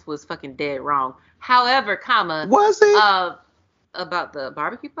 Lawrence was fucking dead wrong. However, was he about the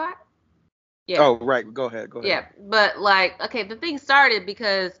barbecue pot? Yeah. Oh, right. Go ahead. Yeah, but the thing started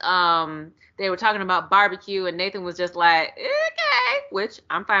because they were talking about barbecue and Nathan was just like, okay, which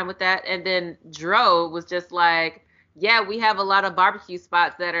I'm fine with that. And then Dro was just like, yeah, we have a lot of barbecue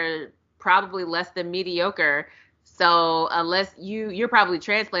spots that are probably less than mediocre. So unless you're probably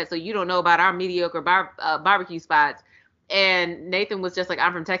transplant, so you don't know about our mediocre barbecue spots. And Nathan was just like,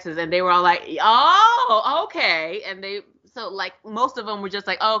 I'm from Texas. And they were all like, oh, okay. And most of them were just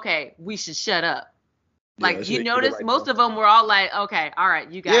like, oh, okay, we should shut up. You notice most of them were all like, okay, all right,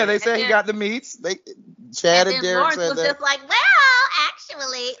 you got it. Yeah, they said he got the meats. Chad and Derek said that. Lawrence was just like, well,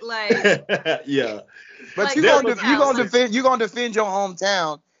 actually, yeah. But you're gonna defend your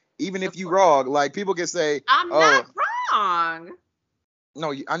hometown, even if you wrong. People can say, I'm not wrong.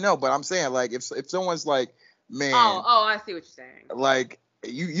 No, I know, but I'm saying if someone's like, man. Oh, I see what you're saying.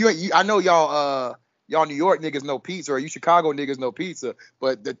 You I know y'all New York niggas know pizza, or you Chicago niggas know pizza,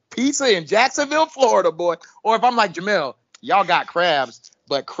 but the pizza in Jacksonville, Florida, boy, or if I'm like Jamel, y'all got crabs,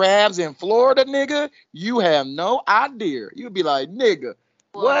 but crabs in Florida, nigga, you have no idea. You'd be like, nigga,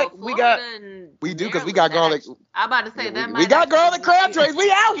 what? We do because we got garlic. I'm about to say that we got garlic crab trays.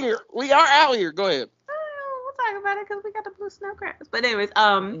 We out here. We are out here. Go ahead. We'll talk about it because we got the blue snow crabs. But anyways,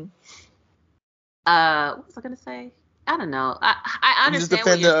 what was I gonna say? I don't know. I understand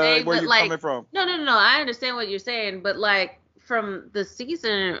what you're saying, where you're coming from. No. I understand what you're saying, but from the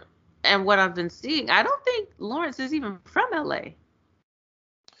season and what I've been seeing, I don't think Lawrence is even from LA.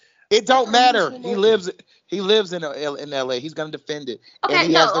 It don't matter. He lives in LA. He's gonna defend it. Okay,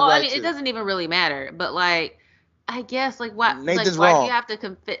 it doesn't even really matter. But I guess why do you have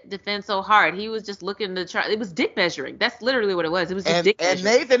to defend so hard? He was just looking to try. It was dick measuring. That's literally what it was. It was just dick measuring.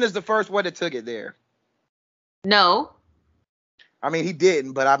 And Nathan is the first one that took it there. No. I mean, he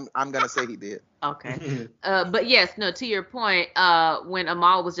didn't, but I'm gonna say he did. Okay. But yes, no. To your point, when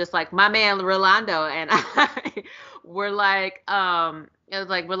Amal was just like, my man Rolando, and I were like, it was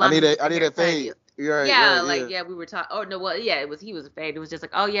like Rolando. I need a fade. Right, yeah, yeah, we were talking. Oh no, well, yeah, he was a fade. It was just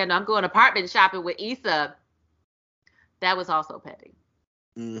like, oh yeah, no, I'm going apartment shopping with Issa. That was also petty.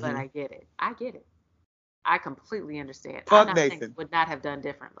 Mm-hmm. But I get it. I completely understand. Fuck Nathan. Would not have done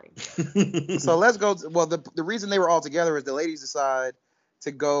differently. So let's go. The reason they were all together is the ladies decide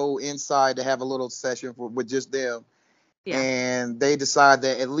to go inside to have a little session with just them. Yeah. And they decide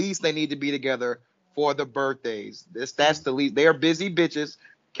that at least they need to be together for the birthdays. That's the least. They are busy bitches.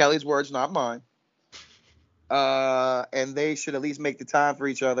 Kelly's words, not mine. And they should at least make the time for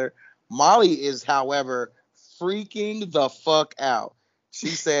each other. Molly is, however, freaking the fuck out. She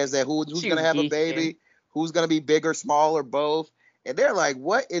says that who's gonna have a baby, who's gonna be bigger, smaller, both, and they're like,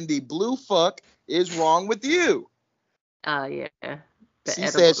 "What in the blue fuck is wrong with you?" Yeah. She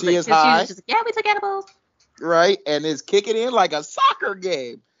said she is high. She was just, we took edibles. Right, and is kicking in like a soccer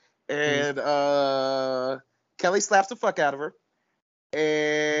game, and Kelly slaps the fuck out of her.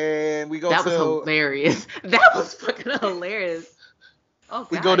 And we go That was hilarious. That was fucking hilarious. Oh,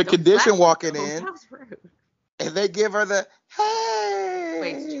 we go to Condition walking in. That was rude. And they give her the hey.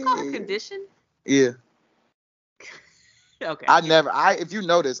 Wait, did you call her Condition? Yeah. Okay. If you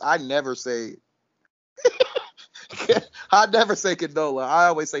notice, I never say Condola. I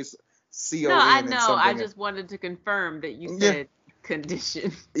always say C-O-N. No, I know. I just wanted to confirm that you said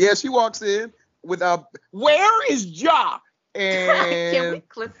Condition. Yeah, she walks in with where is Ja? And can we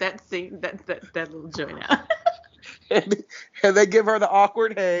clip that scene, that little joint out? and they give her the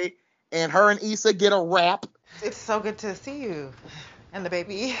awkward hey, and her and Issa get a rap. It's so good to see you and the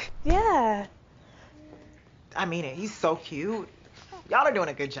baby. Yeah. I mean it. He's so cute. Y'all are doing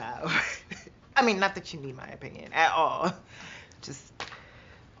a good job. I mean, not that you need my opinion at all. Just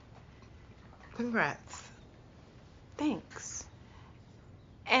congrats. Thanks.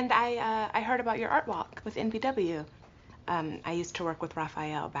 And I heard about your art walk with NBW. I used to work with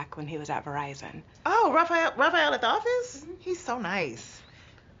Raphael back when he was at Verizon. Oh, Raphael at the office? Mm-hmm. He's so nice.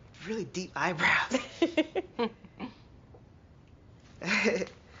 Really deep eyebrows.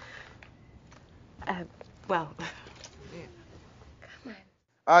 Well.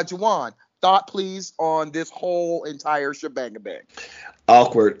 Juwan, thought please on this whole entire shebang.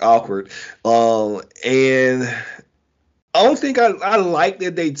 Awkward. And I don't think I like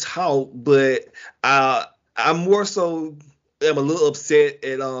that they talk, but I'm more so am a little upset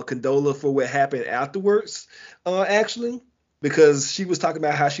at Condola for what happened afterwards, actually, because she was talking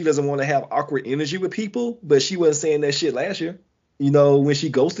about how she doesn't want to have awkward energy with people, but she wasn't saying that shit last year, when she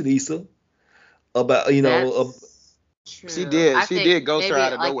ghosted Issa about, True. She did ghost her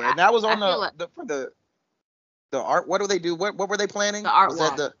out of nowhere. And that was on the art. What do they do? What were they planning? The art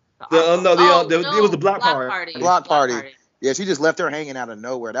walk. It was the block party. Block party. Yeah, she just left her hanging out of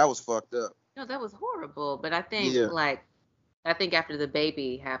nowhere. That was fucked up. No, that was horrible. But I think I think after the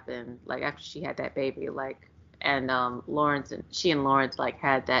baby happened, like after she had that baby, like, and Lawrence and Lawrence like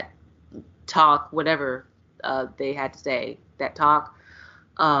had that talk, whatever they had to say, that talk.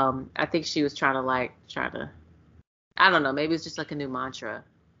 I think she was trying to. I don't know. Maybe it's just like a new mantra.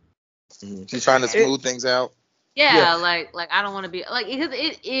 She's trying to smooth things out. Yeah, like I don't want to be like, because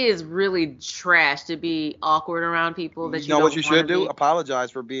it is really trash to be awkward around people that you know what you should do? Apologize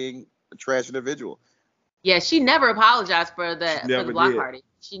for being a trash individual. Yeah, she never apologized for the block party.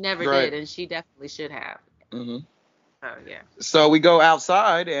 She never Right. did, and she definitely should have. Mm-hmm. Oh yeah. So we go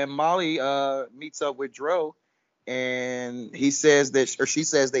outside, and Molly meets up with Dro, and she says that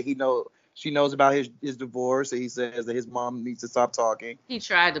she knows about his divorce, and he says that his mom needs to stop talking. He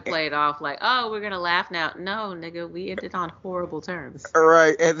tried to play it off like, oh, we're gonna laugh now. No, nigga, we ended on horrible terms. All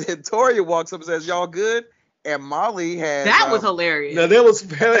right, and then Toria walks up and says, "Y'all good?" And Molly has was hilarious. No, that was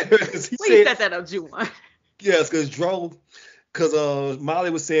hilarious. Please set that up, Juwan. Yes, because Molly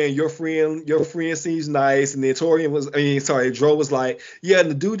was saying your friend seems nice, and then Dro was like, yeah,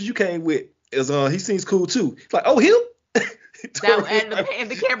 and the dude you came with he seems cool too. It's like, oh, him. And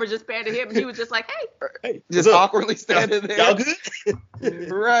the camera just panned to him, and he was just like, hey. Just awkwardly standing there. Y'all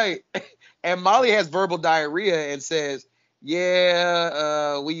good? Right. And Molly has verbal diarrhea and says,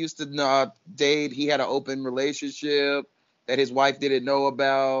 yeah, we used to date. He had an open relationship that his wife didn't know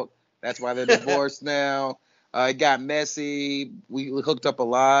about. That's why they're divorced now. It got messy. We hooked up a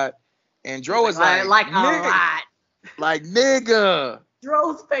lot. And Dro was like a lot. Like, nigga.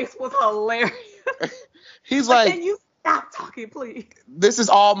 Dro's face was hilarious. He's like, can you stop talking, please? This is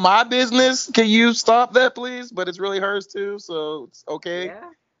all my business. Can you stop that, please? But it's really hers too, so it's okay.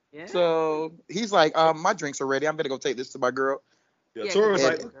 Yeah. So he's like, my drinks are ready. I'm gonna go take this to my girl. Yeah, Tori's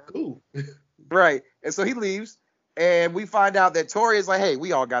like, cool. Right. And so he leaves, and we find out that Tori is like, hey,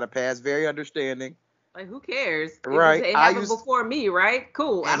 we all got a pass. Very understanding. Like, who cares? Right. It happened before me, right?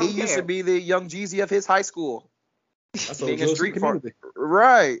 Cool. And he used to be the young Jeezy of his high school. That's being a street farmer.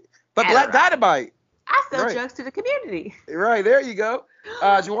 Right. But Black Dynamite. I sell drugs to the community. Right. There you go.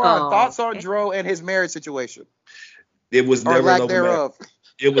 Juwan, thoughts on Dro and his marriage situation? It was never lack thereof.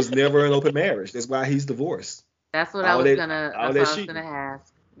 It was never an open marriage. That's why he's divorced. That's what I was gonna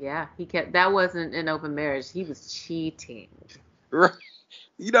ask. Yeah, that wasn't an open marriage. He was cheating. Right.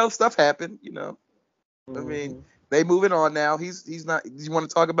 Stuff happened, I mean, they moving on now. He's not. Do you want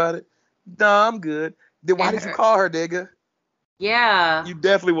to talk about it? No, I'm good. Then why did you call her, nigga? Yeah. You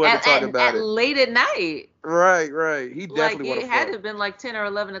definitely wanted to talk about it. Late at night. Right. He definitely wanted to. It had to have been like 10 or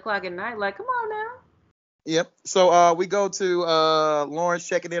 11 o'clock at night. Like, come on now. Yep. So we go to Lawrence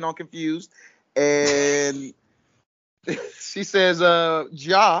checking in on Confused, and she says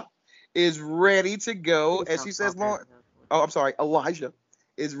Ja is ready to go, and she says Elijah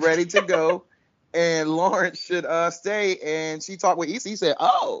is ready to go. and Lawrence should stay. And she talked with Issa. He said,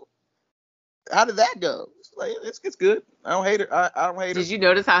 "Oh, how did that go?" She's like, it's good. I don't hate her. I don't hate her. Did you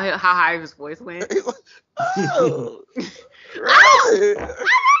notice how high his voice went? He's like, oh, really?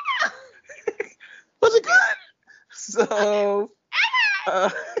 Was it good? So,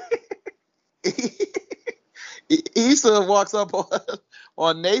 Issa walks up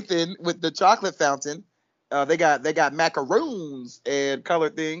on Nathan with the chocolate fountain. They got macaroons and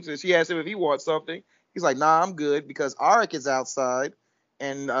colored things, and she asked him if he wants something. He's like, "Nah, I'm good," because Arik is outside,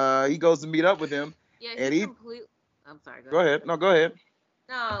 and he goes to meet up with him. Yeah, and I'm sorry. Go ahead. No, go ahead.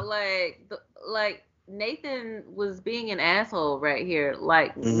 No, like Nathan was being an asshole right here.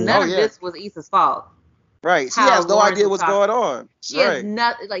 Like none of this was Issa's fault. Right. She has no idea what's going on. She has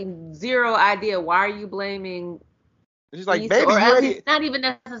zero idea. Why are you blaming? She's like, Issa? baby, or you at ready? least not even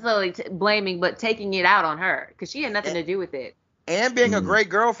necessarily blaming, but taking it out on her because she had nothing to do with it. And being a great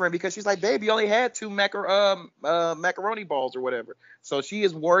girlfriend because she's like, baby, you only had 2 macaroni balls or whatever. So she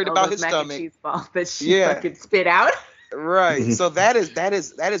is worried about his stomach. Cheese balls that she fucking spit out. Right. So that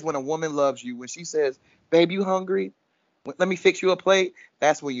is when a woman loves you. When she says, "Babe, you hungry? Let me fix you a plate."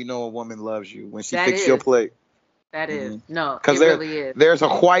 That's when you know a woman loves you. When she fixes your plate. That is. No, it Because really is. there's a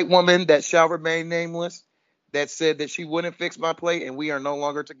white woman that shall remain nameless that said that she wouldn't fix my plate, and we are no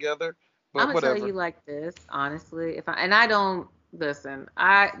longer together. But I'm gonna whatever. tell you like this, honestly. I don't listen.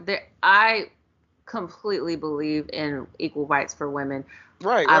 I completely believe in equal rights for women.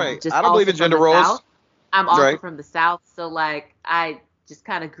 Right. I don't believe in gender roles. I'm also from the South, so like I just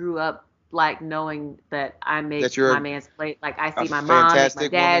kind of grew up like knowing that I make my man's plate. Like I see my mom make my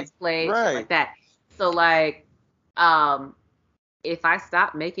dad's plate, shit like that. So like, if I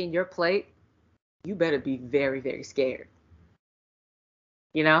stop making your plate, you better be very, very scared.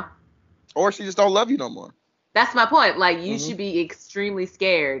 You know? Or she just don't love you no more. That's my point. Like you should be extremely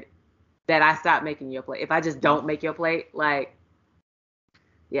scared that I stop making your plate. If I just don't make your plate, like,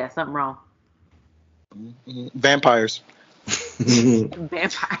 yeah, something wrong. Vampires.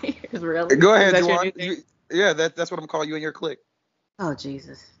 Vampires, really? Go ahead, Juwan. Yeah, that's what I'm calling you in your clique. Oh,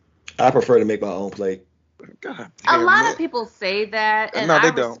 Jesus. I prefer to make my own plate. God damn, a lot of people say that, and I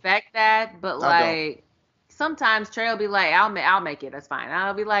respect that, but like sometimes Trey will be like, "I'll make it. That's fine."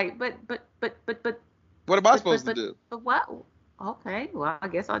 I'll be like, "But." What am I supposed to do? But what? Okay, well, I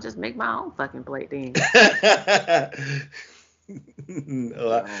guess I'll just make my own fucking plate then.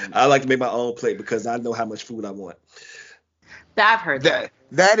 I like to make my own plate because I know how much food I want. I've heard that.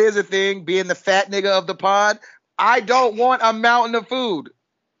 That is a thing. Being the fat nigga of the pod, I don't want a mountain of food.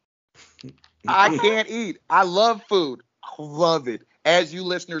 I can't eat. I love food. I love it, as you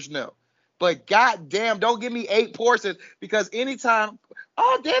listeners know. But goddamn, don't give me 8 portions because anytime,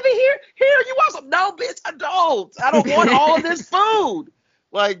 oh, Debbie, here, you want some? No, bitch, I don't. I don't want all of this food.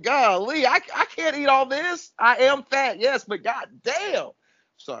 Like, golly, I can't eat all this. I am fat, yes, but goddamn.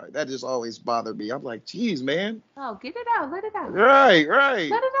 Sorry, that just always bothered me. I'm like, geez, man. Oh, get it out. Let it out. Right.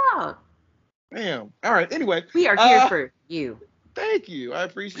 Let it out. Damn. All right, anyway. We are here for you. Thank you. I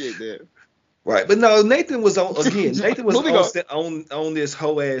appreciate that. Right, but no, Nathan was on again. Nathan was on this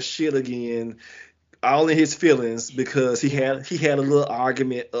whole ass shit again, all in his feelings because he had a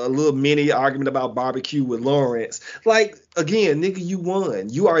little mini argument about barbecue with Lawrence. Like again, nigga, you won.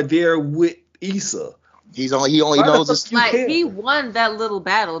 You are there with Issa. He only knows this. Like he won that little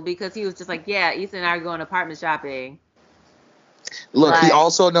battle because he was just like, yeah, Issa and I are going apartment shopping. Look, he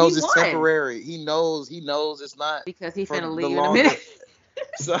also knows it's temporary. He knows it's not because he's finna leave in a minute.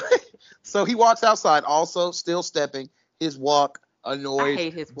 So he walks outside, also still stepping. His walk annoys. I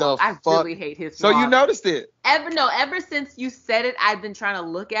hate his walk. I really hate his walk. So you noticed it? Ever since you said it, I've been trying to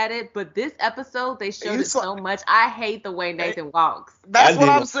look at it. But this episode, they showed it so much. I hate the way Nathan walks. That's what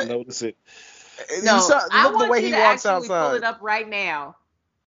I'm saying. Notice it. No, I want the way he walks outside. Pull it up right now.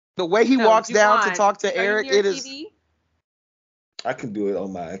 The way he walks down to talk to Eric, it is. TV? I can do it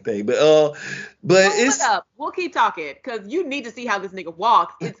on my thing, but it's up. We'll keep talking because you need to see how this nigga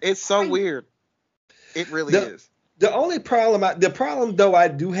walks. It's so weird. It really is. The only problem, though I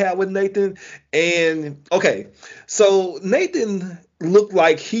do have with Nathan, and okay, so Nathan looked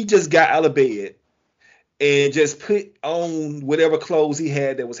like he just got out of bed and just put on whatever clothes he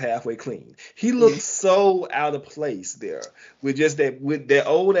had that was halfway clean. He looked so out of place there with that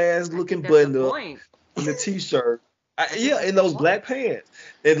old ass looking button up and the t-shirt. In those black pants.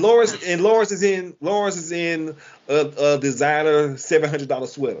 And Lawrence is in a designer $700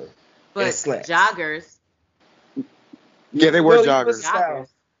 sweater. But and slacks. Joggers. Yeah, they were joggers.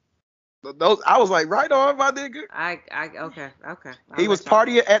 Those I was like, right on, my nigga. Okay. He was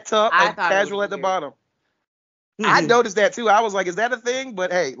partying at top and casual at the bottom. I noticed that too. I was like, is that a thing?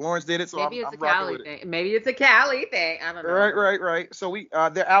 But hey, Lawrence did it, so Maybe I'm it's a rocking Cali with it. thing. Maybe it's a Cali thing. I don't know. Right. So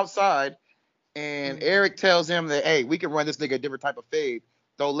they're outside, and Eric tells him that, hey, we can run this nigga a different type of fade.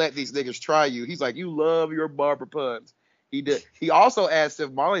 Don't let these niggas try you. He's like, you love your barber puns. He did. He also asked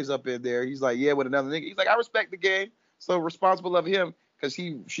if Molly's up in there. He's like, yeah, with another nigga. He's like, I respect the game, so responsible of him, because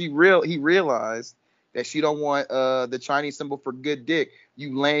he realized that she don't want the Chinese symbol for good dick.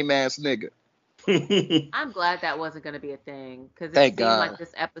 You lame ass nigga. I'm glad that wasn't going to be a thing, because it Thank seemed God. like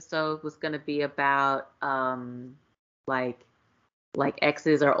this episode was going to be about like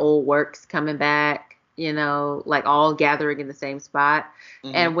exes or old works coming back, you know, like all gathering in the same spot.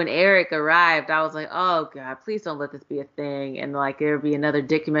 Mhm. And when Eric arrived, I was like, oh God, please don't let this be a thing. And like there'll be another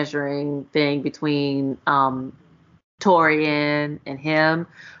dick measuring thing between Torian and him.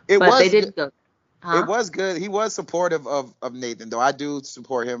 They didn't go. Huh? It was good. He was supportive of Nathan, though. I do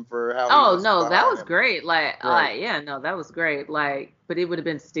support him for how. Oh he was no, that behind was him. great. Right. That was great. Like, but it would have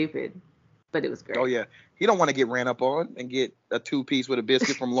been stupid. But it was great. Oh yeah, he don't want to get ran up on and get a 2-piece with a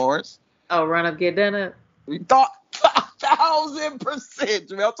biscuit from Lawrence. Oh, run up, get dinner. We thought 1,000%,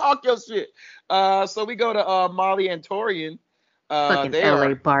 Jamel. Talk your shit. So we go to Molly and Torian. Fucking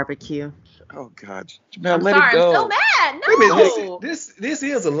LA barbecue. Oh God, Jamel, I'm let sorry, it go. I'm so mad. Wait a minute, No. this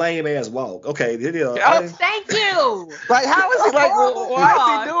is a lame ass walk. Okay, Thank you. Like, how is he like? Horrible Why is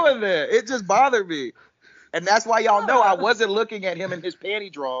walk. he doing that? It just bothered me, and that's why y'all know I wasn't looking at him in his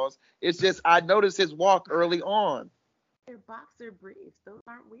panty drawers. It's just I noticed his walk early on. They're boxer briefs. Those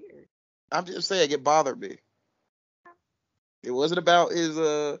aren't weird. I'm just saying it bothered me. It wasn't about his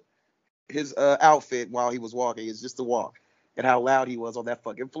outfit while he was walking. It's just the walk and how loud he was on that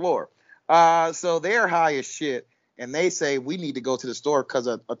fucking floor. So they're high as shit, and they say we need to go to the store because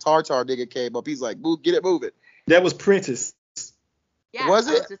a tartar nigga came up. He's like, "Move, get it moving." That was Prentice. Yeah, Was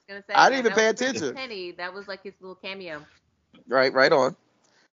I it? was just gonna say. I didn't even that pay was Chris attention. Penny. That was like his little cameo. Right on.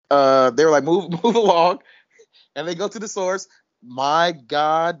 They were like, "Move along," and they go to the source. My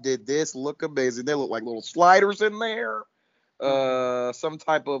God, did this look amazing? There look like little sliders in there. Some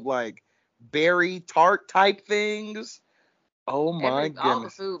type of like berry tart type things. Oh my All the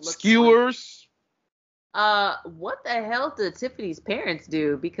goodness. food looks Skewers. What the hell did Tiffany's parents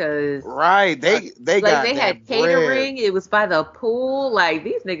do? Because Right, they like got they that had bread. catering. It was by the pool. Like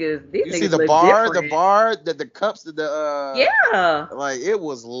these niggas You see the live bar, different. the cups, Yeah. like it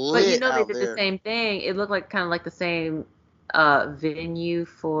was lit. But you know they out did there. the same thing. It looked like kind of like the same venue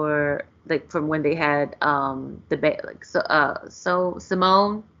for like from when they had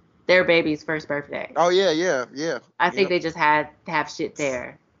Simone, their baby's first birthday. Oh yeah. I think they just had to have shit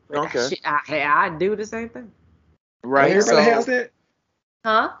there. But Okay. I do the same thing. Right. Don't everybody has that?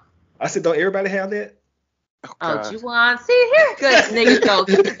 Huh? I said, don't everybody have that? Oh, God. Juwan. See, here good niggas go.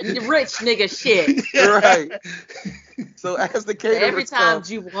 Rich nigga shit. Right. So as the caterers Every time come,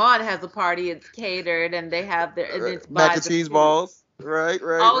 Juwan has a party, it's catered and they have their and it's mac by and the cheese pool. balls. Right.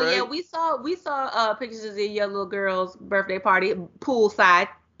 Oh right. yeah, we saw pictures of your little girl's birthday party poolside.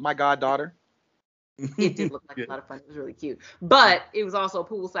 My goddaughter. It did look like a lot of fun. It was really cute, but it was also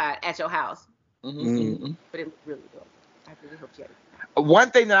poolside at your house. Mm-hmm. But it looked really good. I really hope you had it. One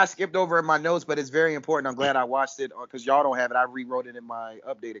thing that I skipped over in my notes, but it's very important. I'm glad I watched it because y'all don't have it. I rewrote it in my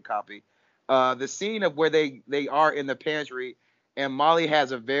updated copy. The scene of where they are in the pantry, and Molly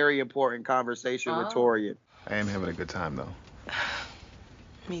has a very important conversation with Torian. I am having a good time though.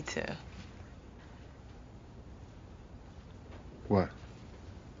 Me too. What?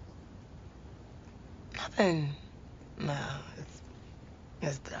 Nothing. No,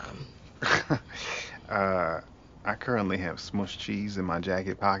 it's dumb. I currently have smushed cheese in my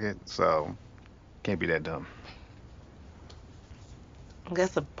jacket pocket, so can't be that dumb. I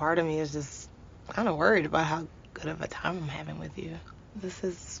guess a part of me is just kind of worried about how good of a time I'm having with you. This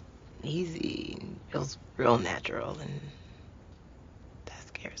is easy, and feels real natural, and that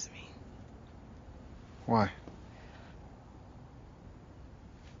scares me. Why?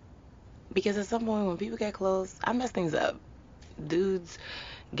 Because at some point when people get close, I mess things up. Dudes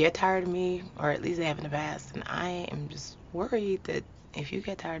get tired of me, or at least they have in the past, and I am just worried that if you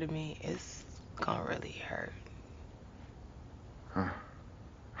get tired of me, it's gonna really hurt.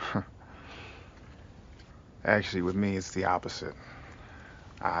 Huh. Actually, with me, it's the opposite.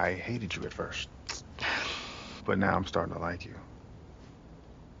 I hated you at first, but now I'm starting to like you.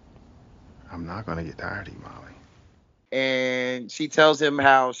 I'm not gonna get tired of you, Molly. And she tells him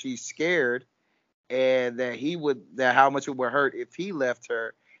how she's scared and that how much it would hurt if he left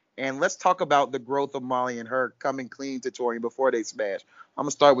her. And let's talk about the growth of Molly and her coming clean to Torian before they smash. I'm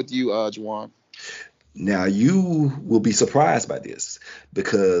gonna start with you, Juwan. Now you will be surprised by this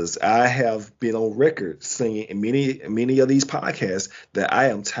because I have been on record saying in many of these podcasts that I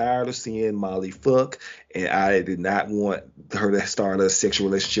am tired of seeing Molly fuck, and I did not want her to start a sexual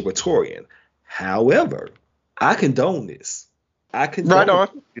relationship with Torian. However, I condone this. I condone Right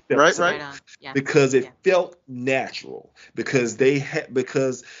on. this Right episode on. Yeah. because it felt natural. Because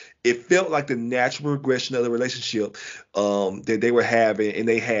it felt like the natural progression of the relationship that they were having, and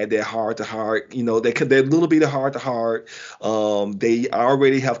they had that heart to heart. You know, that little bit of heart to heart. They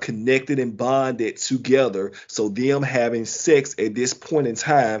already have connected and bonded together. So them having sex at this point in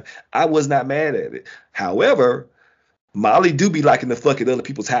time, I was not mad at it. However, Molly do be liking to fuck at other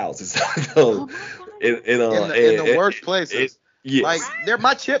people's houses. So, in the workplaces. Yes. Like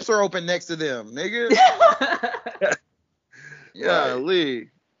my chips are open next to them, nigga. Yeah, Lee.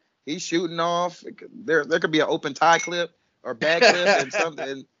 He's shooting off. There could be an open tie clip or bag clip and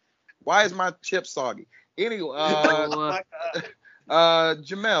something. Why is my chip soggy? Anyway,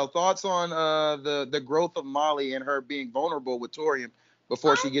 Jamel, thoughts on the growth of Molly and her being vulnerable with Torian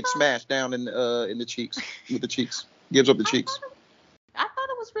before she gets smashed down in the cheeks with the cheeks, gives up the cheeks. I thought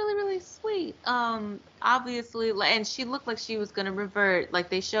it was really, really sweet. Obviously, and she looked like she was gonna revert, like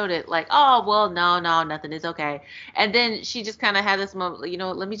they showed it, like, oh well, no, nothing is okay. And then she just kind of had this moment, you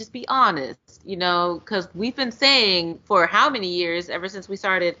know, let me just be honest, you know, because we've been saying for how many years, ever since we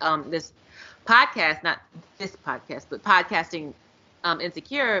started this podcast, not this podcast, but podcasting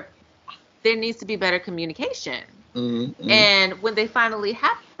Insecure, there needs to be better communication. Mm-hmm. And when they finally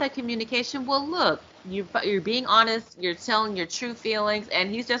have that communication, well, look, you're being honest, you're telling your true feelings,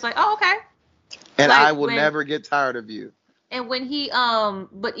 and he's just like, oh, okay. And like, I will never get tired of you. And when he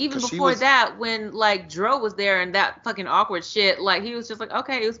but even before that, when like Dro was there and that fucking awkward shit, like he was just like,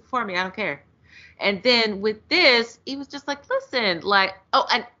 okay, it was before me, I don't care. And then with this, he was just like, listen, like, oh,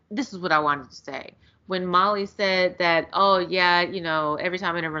 and this is what I wanted to say. When Molly said that, oh yeah, you know, every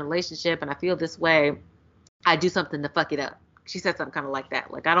time I'm in a relationship and I feel this way, I do something to fuck it up. She said something kind of like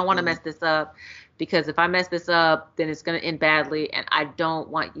that. Like, I don't want to mess this up because if I mess this up, then it's going to end badly. And I don't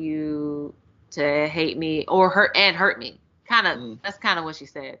want you to hate me or hurt me. Kind of, that's kind of what she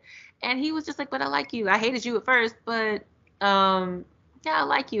said. And he was just like, but I like you. I hated you at first, but yeah, I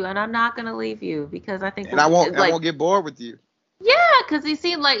like you. And I'm not going to leave you because I think. And I won't get bored with you. Yeah, because he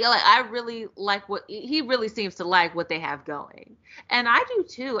seemed like I really like he really seems to like what they have going. And I do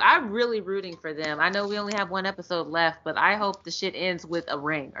too. I'm really rooting for them. I know we only have one episode left, but I hope the shit ends with a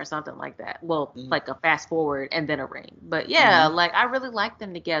ring or something like that. Well, like a fast forward and then a ring. But yeah, like I really like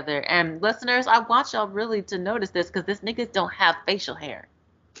them together. And listeners, I want y'all really to notice this because this niggas don't have facial hair.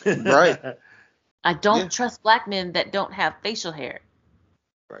 Right. I don't trust black men that don't have facial hair.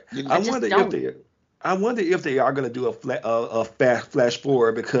 Right. I wonder if they are going to do a flash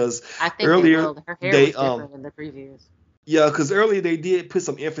forward because I think earlier her hair was different in the previews. Yeah, because earlier they did put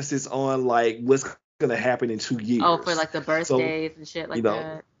some emphasis on like what's going to happen in 2 years. Oh, for like the birthdays and shit like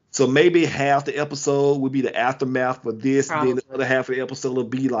that. So maybe half the episode would be the aftermath for this, and then the other half of the episode will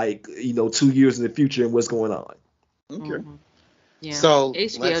be like 2 years in the future and what's going on. Okay. Mm-hmm. Yeah. So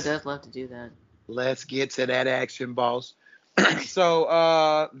HBO does love to do that. Let's get to that action, boss.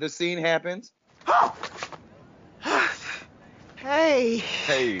 So the scene happens.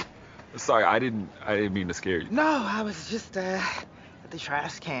 Hey. Sorry, I didn't mean to scare you. No, I was just at the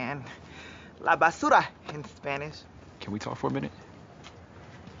trash can. La basura in Spanish. Can we talk for a minute?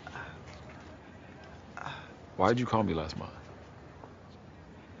 Why did you call me last month?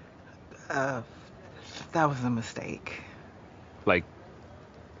 That was a mistake. Like,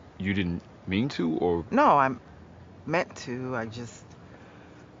 you didn't mean to, or? No, I meant to. I just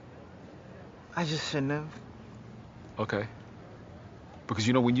shouldn't have. Okay. Because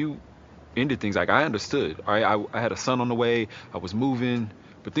when you ended things, like I understood. All right, I had a son on the way. I was moving,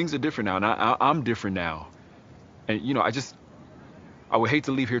 but things are different now, and I'm different now. And I would hate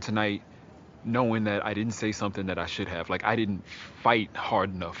to leave here tonight knowing that I didn't say something that I should have. Like I didn't fight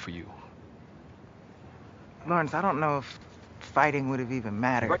hard enough for you. Lawrence, I don't know if fighting would have even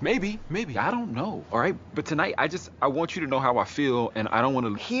mattered. Right, maybe. I don't know. All right, but tonight I want you to know how I feel, and I don't want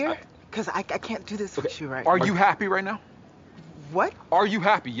to. Here? Because I can't do this with you right now. Are you happy right now? What? Are you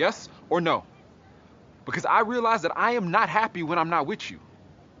happy, yes or no? Because I realize that I am not happy when I'm not with you.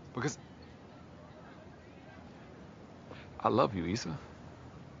 Because I love you, Issa.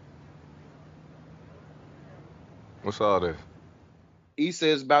 What's all this? Issa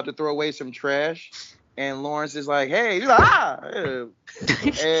is about to throw away some trash, and Lawrence is like, hey, he's like, and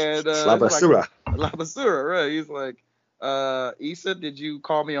La basura. La basura, right? He's like, Issa, did you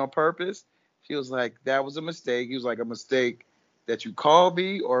call me on purpose? She was like, that was a mistake. He was like, a mistake that you called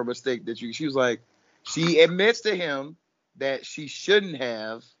me or a mistake that she was like, She admits to him that she shouldn't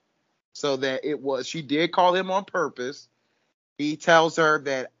have, so that she did call him on purpose. He tells her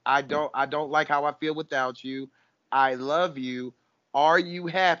that I don't like how I feel without you. I love you. Are you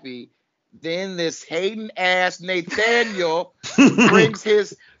happy? Then this hating ass Nathaniel brings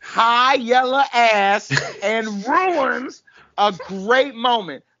his high yellow ass and ruins a great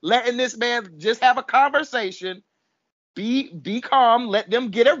moment, letting this man just have a conversation, be calm, let them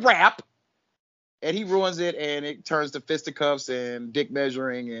get a rap, and he ruins it, and it turns to fisticuffs and dick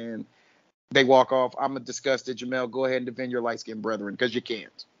measuring, and they walk off. I'm disgusted. Jamel, go ahead and defend your light-skinned brethren, because you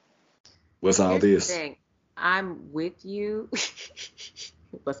can't. What's all Here's this? the thing. I'm with you.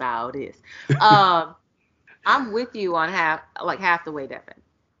 What's all this? I'm with you on half the way, Devin,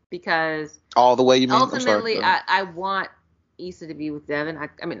 because all the way you mean? Ultimately, I want Issa to be with Devin.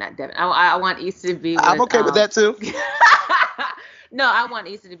 I mean, not Devin. I want Issa to be with... I'm okay with that, too. No, I want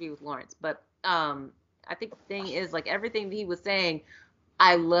Issa to be with Lawrence. But I think the thing is, like, everything that he was saying,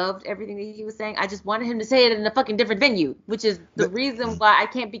 I loved everything that he was saying. I just wanted him to say it in a fucking different venue, which is the reason why I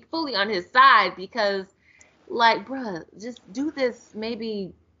can't be fully on his side, because, like, bruh, just do this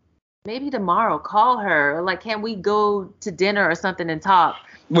maybe tomorrow. Call her. Like, can we go to dinner or something and talk?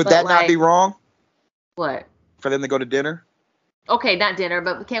 Would that not be wrong? What? For them to go to dinner? Okay, not dinner,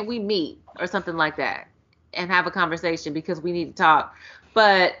 but can we meet or something like that and have a conversation, because we need to talk.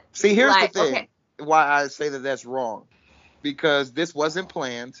 But see, here's the thing. Why I say that that's wrong, because this wasn't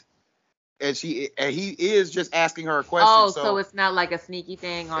planned, and he is just asking her a question. Oh, so it's not like a sneaky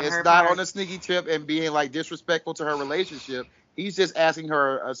thing on her part? It's not on a sneaky tip and being like disrespectful to her relationship. He's just asking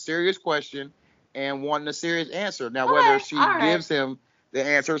her a serious question and wanting a serious answer. Now, whether she gives him the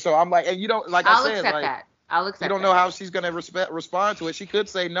answer, so I'm like, and you don't, like I said, accept like, that. I'll accept. You don't know how she's gonna respond to it. She could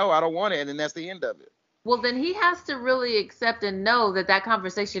say no, I don't want it, and then that's the end of it. Well, then he has to really accept and know that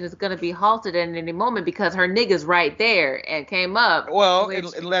conversation is going to be halted at any moment, because her nigga's right there and came up. Well,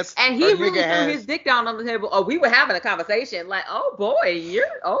 unless and he really threw his dick down on the table. Oh, we were having a conversation. Like, oh boy, you're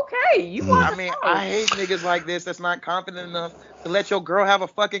okay. You want? I mean, I hate niggas like this that's not confident enough to let your girl have a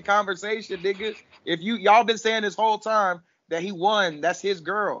fucking conversation, niggas. If y'all been saying this whole time that he won, that's his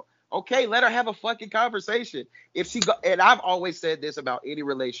girl. Okay, let her have a fucking conversation. And I've always said this about any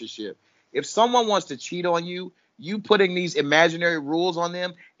relationship. If someone wants to cheat on you, you putting these imaginary rules on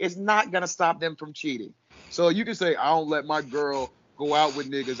them is not going to stop them from cheating. So you can say, I don't let my girl go out with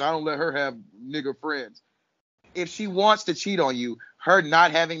niggas. I don't let her have nigga friends. If she wants to cheat on you, her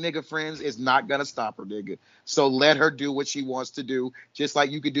not having nigga friends is not going to stop her, nigga. So let her do what she wants to do, just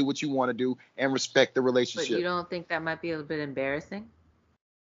like you could do what you want to do, and respect the relationship. But you don't think that might be a little bit embarrassing?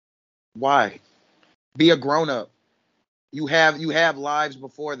 Why? Be a grown-up. You have lives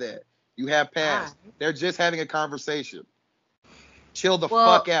before that. You have past. They're just having a conversation. Chill the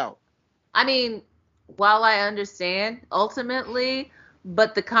fuck out. I mean, while I understand ultimately,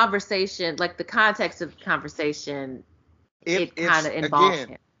 but the conversation, like the context of the conversation, it kind of involves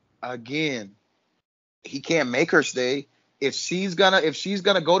him. Again, he can't make her stay. If she's gonna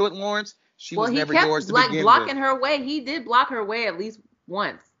go to it, Lawrence, she was never yours to begin with. Well, he kept blocking her way. He did block her way at least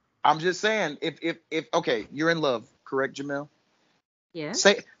once. I'm just saying, if okay, you're in love, correct, Jamel? Yeah.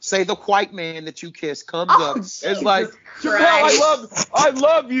 Say the white man that you kiss comes up. Jesus it's like, Jamel, I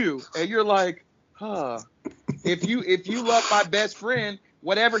love you, and you're like, huh. If you love my best friend,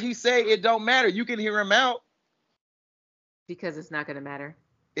 whatever he say, it don't matter. You can hear him out. Because it's not gonna matter.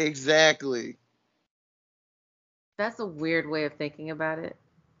 Exactly. That's a weird way of thinking about it.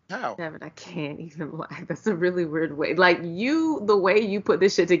 How? Devin, I can't even lie. That's a really weird way. Like the way you put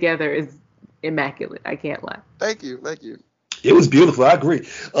this shit together is immaculate. I can't lie. Thank you. It was beautiful. I agree.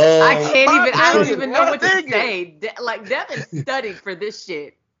 I don't even know what to say. Like, Devin studied for this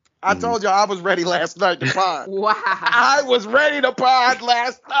shit. I told y'all I was ready last night to pod. Wow. I was ready to pod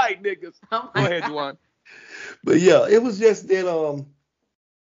last night, niggas. Go ahead, Juwan. But yeah, it was just that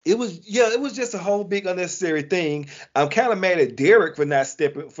it was just a whole big unnecessary thing. I'm kind of mad at Derek for not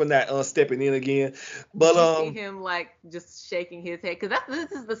stepping in again. But you see him like just shaking his head, because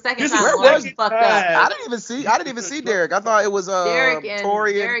this is the second time Lawrence fucked up. I didn't even see Derek. I thought it was Derek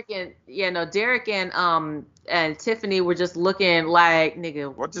and Tiffany were just looking like,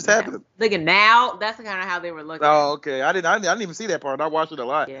 nigga, what just happened? Nigga, now that's kind of how they were looking. Oh, okay. I didn't even see that part. I watched it a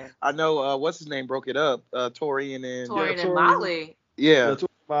lot. Yeah. I know what's his name broke it up. Torian and Molly. Yeah.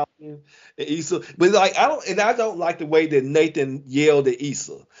 And Issa, but like I don't like the way that Nathan yelled at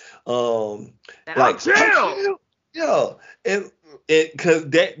Issa. Like chill. Yeah, and because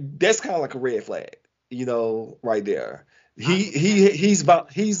that's kind of like a red flag, right there.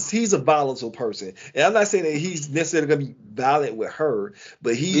 He's a volatile person, and I'm not saying that he's necessarily gonna be violent with her,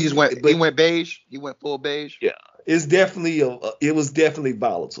 but he went beige. He went full beige. Yeah, it's definitely it was definitely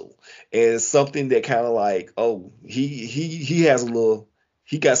volatile, and it's something that kind of like, oh, he has a little,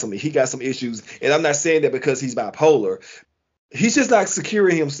 he got some issues, and I'm not saying that because he's bipolar. He's just not secure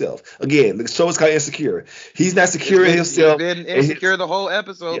in himself. Again, the show is called Insecure. He's not secure in himself. He's been insecure the whole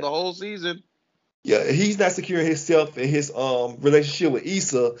episode, the whole season. Yeah, he's not secure in himself and his relationship with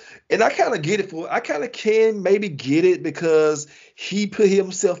Issa, and I kind of get it I kind of can maybe get it because he put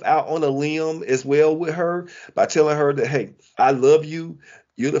himself out on a limb as well with her by telling her that, hey, I love you.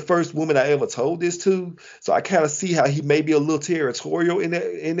 You're the first woman I ever told this to, so I kind of see how he may be a little territorial in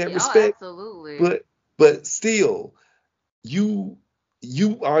that respect. Absolutely. But still, you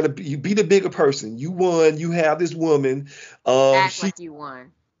be the bigger person. You won. You have this woman. Act like you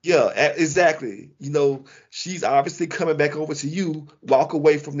won. Yeah, exactly. You know, she's obviously coming back over to you. Walk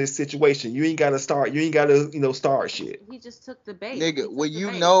away from this situation. You ain't gotta start. You ain't gotta, start shit. He just took the bait. Nigga, when you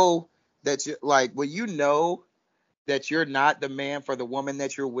know that you're not the man for the woman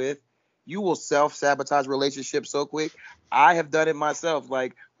that you're with, you will self-sabotage relationships so quick. I have done it myself.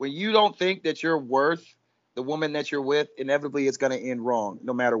 Like, when you don't think that you're worth the woman that you're with, inevitably it's gonna end wrong,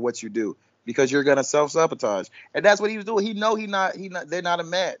 no matter what you do. Because you're gonna self-sabotage, and that's what he was doing. He know they're not a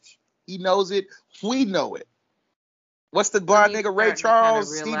match. He knows it. We know it. What's the blind nigga Ray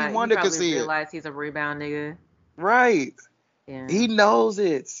Charles? Stevie Wonder could see it. Realize he's a rebound nigga. Right. Yeah. He knows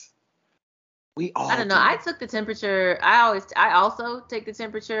it. We all. I don't know. I took the temperature. I also take the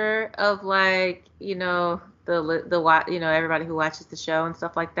temperature of, like, everybody who watches the show and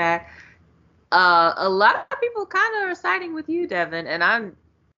stuff like that. A lot of people kind of are siding with you, Devin, and I'm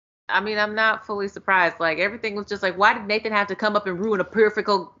not fully surprised. Like, everything was just like, why did Nathan have to come up and ruin a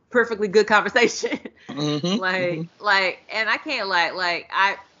perfectly good conversation? Mm-hmm. Like, and I can't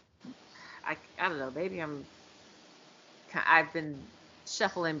I don't know. Maybe I've been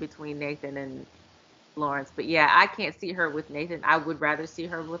shuffling between Nathan and Lawrence, but yeah, I can't see her with Nathan. I would rather see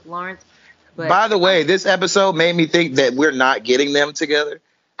her with Lawrence. But by the way, this episode made me think that we're not getting them together.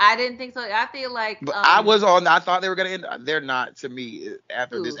 I didn't think so. I feel like I thought they were gonna end. They're not, to me,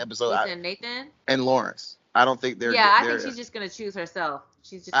 after this episode. Nathan and Lawrence. I don't think they're. Yeah, I think she's just gonna choose herself.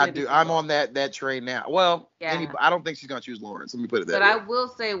 She's just. I'm on that train now. Well, yeah. I don't think she's gonna choose Lawrence. Let me put it that way. But I will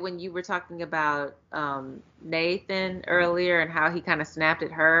say, when you were talking about Nathan earlier and how he kind of snapped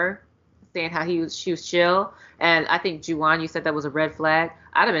at her, saying how she was chill, and I think Juwan, you said that was a red flag.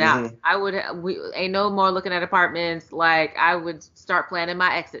 I'd have been out. I would. We ain't no more looking at apartments. Like, I would start planning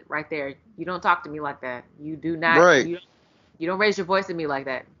my exit right there. You don't talk to me like that. You do not. Right. You don't raise your voice at me like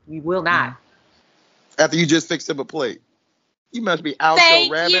that. You will not. After you just fixed him a plate, you must be out your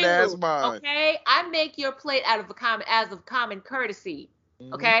rabbit ass mind. Okay, I make your plate out of common courtesy.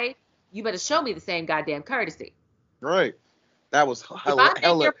 Okay, you better show me the same goddamn courtesy. Right. That was hella. If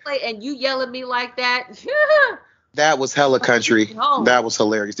I make your plate and you yell at me like that. That was hella country. That was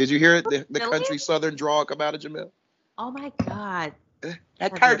hilarious. Did you hear it? The country southern drawl come out of Jamil? Oh my God.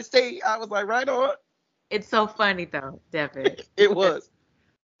 That courtesy. I was like, right on. It's so funny though, Devin. It was.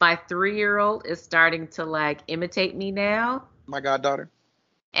 My 3-year-old is starting to, like, imitate me now. My goddaughter.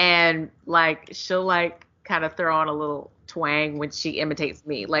 And, like, she'll, like, kind of throw on a little twang when she imitates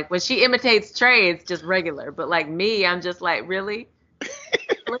me. Like, when she imitates Trey, it's just regular. But, like, me, I'm just like, really?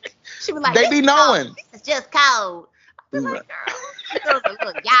 She was like, they be knowing. This is just cold. I'm like, girl. She throws a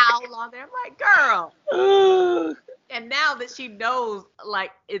little yowl on there. I'm like, girl. And now that she knows,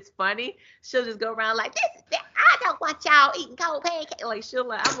 like, it's funny, she'll just go around like, I don't want y'all eating cold pancakes. Like,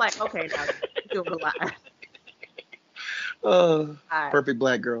 I'm like, okay, now you're doing a lot. Perfect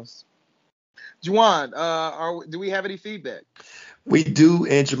black girls. Juwan, do we have any feedback? We do,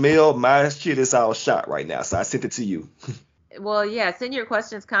 and Jamil, my shit is all shot right now, so I sent it to you. Well, yeah, send your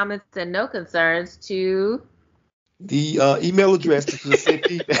questions, comments, and no concerns to... The email address to send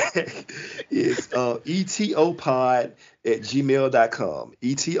feedback is etopod@gmail.com.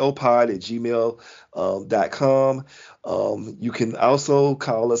 etopod@gmail.com. You can also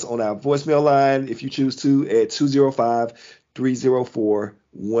call us on our voicemail line if you choose to at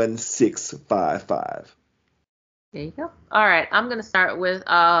 205-304-1655. There you go. All right, I'm going to start with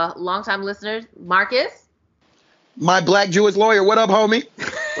longtime listeners, Marcus. My black Jewish lawyer. What up, homie?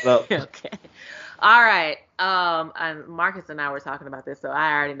 What up? Okay. All right. And Marcus and I were talking about this, so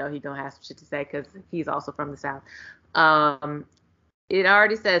I already know he's gonna have some shit to say because he's also from the South. It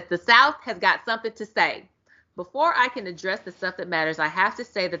already says the South has got something to say. Before I can address the stuff that matters, I have to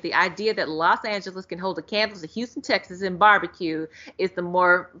say that the idea that Los Angeles can hold a candle to Houston, Texas, and barbecue is the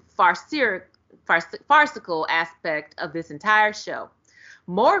more farcical farcical aspect of this entire show.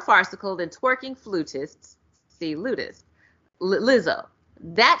 More farcical than twerking flutists, see Ludus, Lizzo.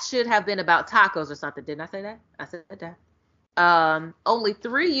 That should have been about tacos or something. Didn't I say that? I said that. Only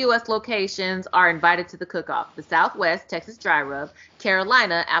 3 U.S. locations are invited to the cook-off. The Southwest, Texas Dry Rub,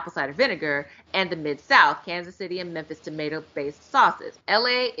 Carolina, Apple Cider Vinegar, and the Mid-South, Kansas City and Memphis, tomato-based sauces.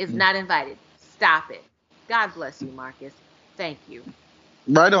 L.A. is not invited. Stop it. God bless you, Marcus. Thank you.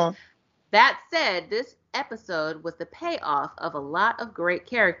 Right on. That said, this episode was the payoff of a lot of great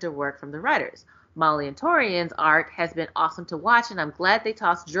character work from the writers. Molly and Torian's arc has been awesome to watch, and I'm glad they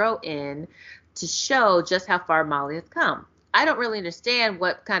tossed Dro in to show just how far Molly has come. I don't really understand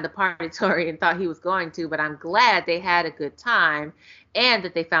what kind of party Torian thought he was going to, but I'm glad they had a good time and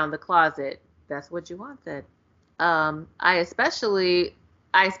that they found the closet. That's what you wanted. I especially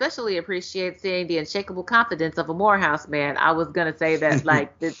appreciate seeing the unshakable confidence of a Morehouse man. I was gonna say that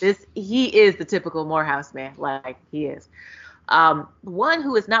he is the typical Morehouse man, like he is. One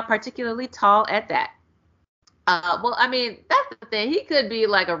who is not particularly tall at that. Well, I mean, that's the thing. He could be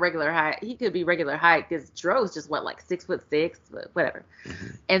like a regular height. He could be regular height because Dro's just like 6'6", but whatever. Mm-hmm.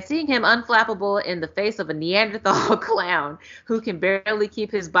 And seeing him unflappable in the face of a Neanderthal clown who can barely keep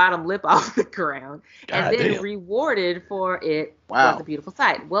his bottom lip off the ground and then rewarded for it was a beautiful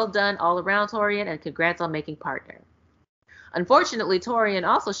sight. Well done all around, Torian, and congrats on making partner. Unfortunately, Torian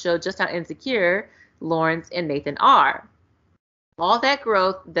also showed just how insecure Lawrence and Nathan are. All that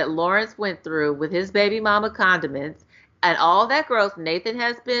growth that Lawrence went through with his baby mama condiments, and all that growth Nathan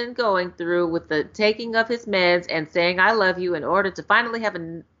has been going through with the taking of his meds and saying I love you in order to finally have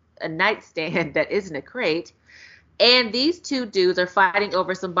a nightstand that isn't a crate. And these 2 dudes are fighting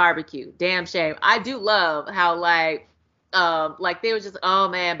over some barbecue. Damn shame. I do love how like they were just, oh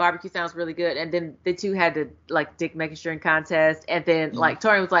man, barbecue sounds really good. And then the 2 had to like dick measuring contest. And then like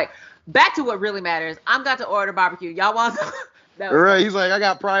Torian was like, back to what really matters. I'm got to order barbecue. Y'all want some? Right, he's like, I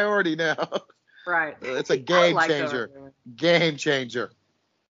got priority now. Right. It's a game changer. Game changer.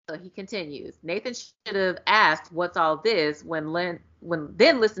 So he continues. Nathan should have asked what's all this when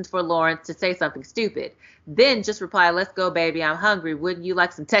then listened for Lawrence to say something stupid. Then just reply, let's go, baby, I'm hungry. Wouldn't you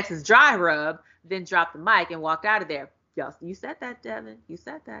like some Texas Dry Rub? Then drop the mic and walked out of there. Yo, you said that, Devin. You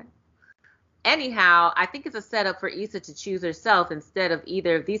said that. Anyhow, I think it's a setup for Issa to choose herself instead of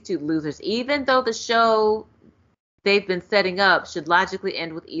either of these 2 losers, even though the show they've been setting up should logically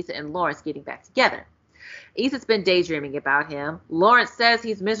end with Issa and Lawrence getting back together. Issa's been daydreaming about him. Lawrence says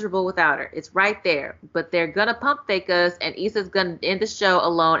he's miserable without her. It's right there. But they're going to pump fake us, and Issa's going to end the show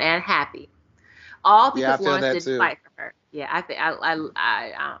alone and happy. All because Lawrence didn't fight for her. Yeah,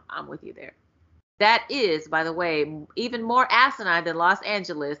 I'm with you there. That is, by the way, even more asinine than Los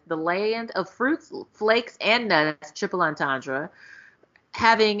Angeles, the land of fruits, flakes, and nuts, triple entendre,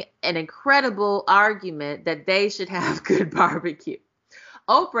 having an incredible argument that they should have good barbecue.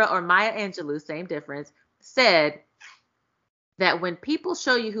 Oprah, or Maya Angelou, same difference, said that when people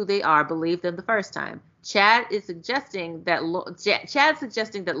show you who they are, believe them the first time. Chad is suggesting that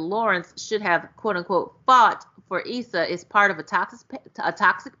Lawrence should have, quote unquote, fought for Issa is part of a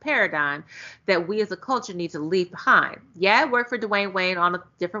toxic paradigm that we as a culture need to leave behind. Yeah, it worked for Dwayne Wayne on A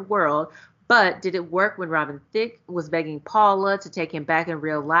Different World, but did it work when Robin Thicke was begging Paula to take him back in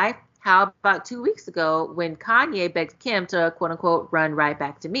real life? How about 2 weeks ago when Kanye begged Kim to, quote unquote, run right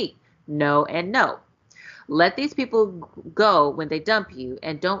back to me? No and no. Let these people go when they dump you,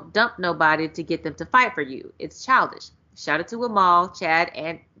 and don't dump nobody to get them to fight for you. It's childish. Shout out to Amal,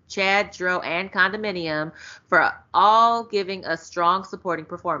 Chad, Dro, and Condominium for all giving us strong supporting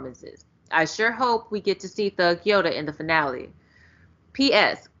performances. I sure hope we get to see Thug Yoda in the finale.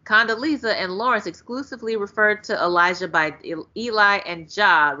 P.S. Condoleezza and Lawrence exclusively referred to Elijah by Eli and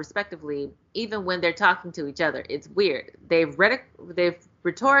Ja, respectively, even when they're talking to each other. It's weird. They've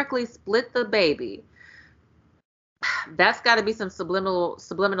rhetorically split the baby. That's got to be some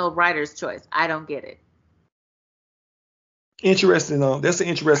subliminal writer's choice. I don't get it. Interesting. That's an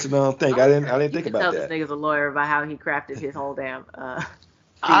interesting thing. I didn't think about that. Tell this nigga's a lawyer about how he crafted his whole damn.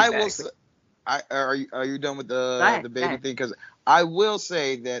 I will say, are you done with the baby thing? Because I will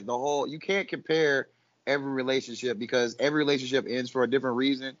say that you can't compare every relationship because every relationship ends for a different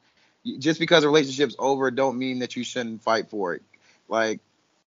reason. Just because a relationship's over, don't mean that you shouldn't fight for it. Like,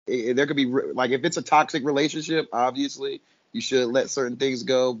 there could be like if it's a toxic relationship, obviously you should let certain things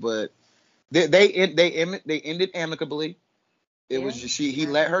go. But they ended amicably. It was just he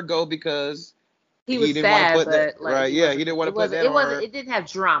let her go because he didn't want to put that right. Yeah, he didn't want to put that on her. It didn't have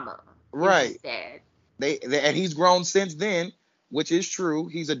drama. Right. Sad. They and he's grown since then, which is true.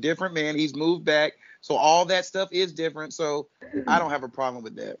 He's a different man. He's moved back, so all that stuff is different. So I don't have a problem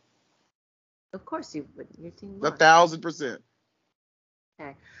with that. Of course you would. Your team won. 1,000%.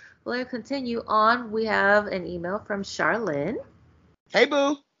 Okay. Well, let's continue on. We have an email from Charlene. Hey,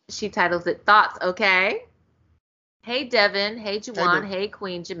 boo. She titles it Thoughts, okay? Hey, Devin. Hey, Juwan. Hey,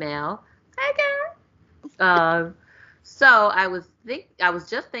 Queen Jamel. Hey, girl. So I was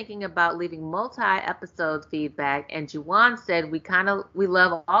just thinking about leaving multi-episode feedback, and Juwan said we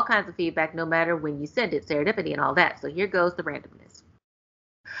love all kinds of feedback, no matter when you send it, serendipity and all that. So here goes the randomness.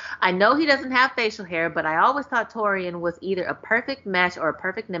 I know he doesn't have facial hair, but I always thought Torian was either a perfect match or a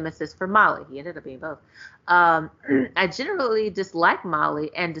perfect nemesis for Molly. He ended up being both. I generally dislike Molly,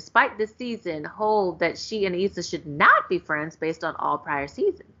 and despite this season, hold that she and Issa should not be friends based on all prior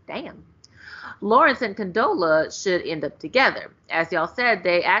seasons. Damn. Lawrence and Condola should end up together. As y'all said,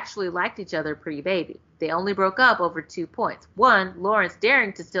 they actually liked each other pre-baby. They only broke up over 2 points. One, Lawrence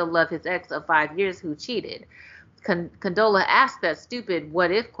daring to still love his ex of 5 years who cheated. Condola asked that stupid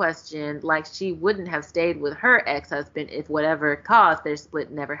what-if question like she wouldn't have stayed with her ex-husband if whatever caused their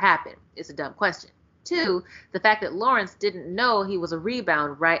split never happened. It's a dumb question. 2, the fact that Lawrence didn't know he was a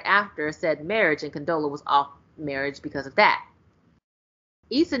rebound right after said marriage and Condola was off marriage because of that.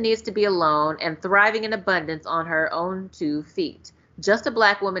 Issa needs to be alone and thriving in abundance on her own 2 feet. Just a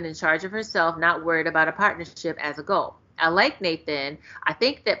black woman in charge of herself, not worried about a partnership as a goal. I like Nathan. I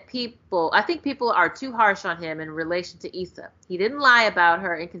think people are too harsh on him in relation to Issa. He didn't lie about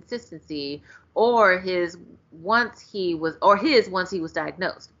her inconsistency or his once he was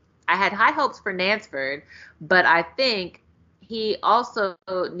diagnosed. I had high hopes for Nansford, but I think he also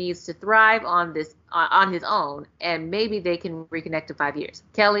needs to thrive on his own, and maybe they can reconnect in 5 years.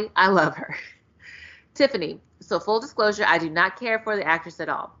 Kelly, I love her. Tiffany, so full disclosure, I do not care for the actress at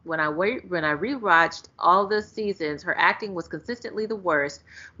all. When I rewatched all the seasons, her acting was consistently the worst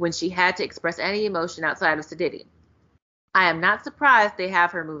when she had to express any emotion outside of Sadiddy. I am not surprised they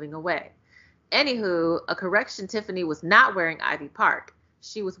have her moving away. Anywho, a correction, Tiffany was not wearing Ivy Park.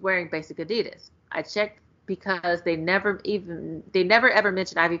 She was wearing basic Adidas. I checked because they never ever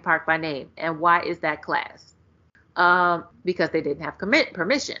mentioned Ivy Park by name. And why is that class? Because they didn't have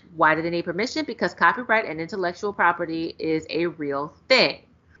permission. Why did they need permission? Because copyright and intellectual property is a real thing.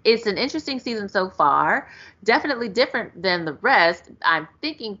 It's an interesting season so far. Definitely different than the rest. I'm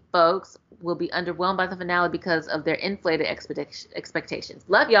thinking folks will be underwhelmed by the finale because of their inflated expectations.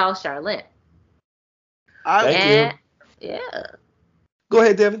 Love y'all, Charlotte. Thank you. Yeah. Go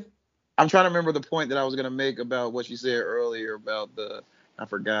ahead, Devin. I'm trying to remember the point that I was going to make about what you said earlier about I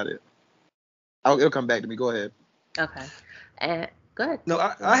forgot it. It'll come back to me. Go ahead. Okay. Go ahead. No,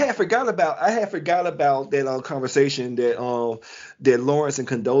 I had forgot about that conversation that that Lawrence and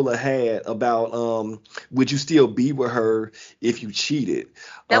Condola had about would you still be with her if you cheated?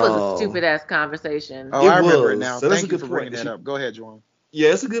 That was a stupid ass conversation. Oh, I remember it now. So thank you for bringing that up. Go ahead, Juwan.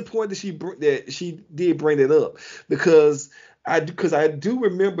 Yeah, it's a good point that she did bring it up because I do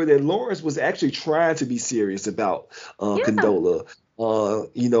remember that Lawrence was actually trying to be serious about Condola.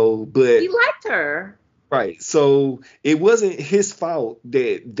 But he liked her. Right. So it wasn't his fault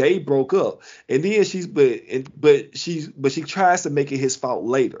that they broke up. And then she tries to make it his fault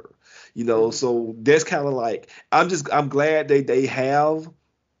later. So that's kind of like I'm glad they have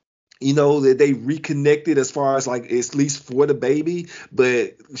that they reconnected as far as like at least for the baby,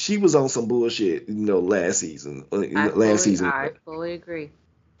 but she was on some bullshit, last season. I fully agree.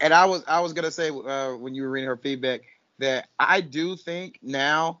 And I was gonna say when you were reading her feedback that I do think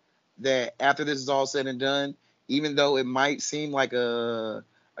now that after this is all said and done, even though it might seem like a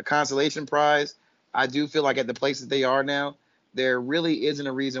consolation prize, I do feel like at the place that they are now, there really isn't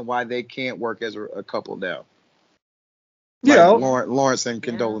a reason why they can't work as a couple now. Yeah, like Lawrence and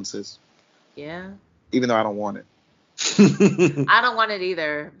condolences. Yeah. Even though I don't want it. I don't want it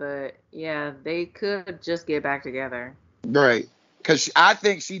either, but yeah, they could just get back together. Right. Because I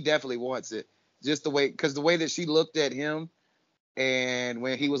think she definitely wants it. Just the way that she looked at him, and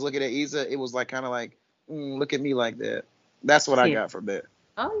when he was looking at Issa, it was like kind of like, look at me like that. That's what I got from that.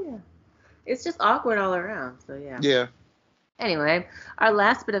 Oh yeah. It's just awkward all around. So yeah. Yeah. Anyway, our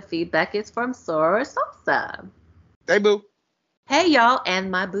last bit of feedback is from Sora Sosa. Hey, boo. Hey, y'all, and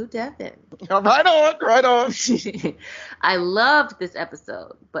my boo, Devin. Right on. I loved this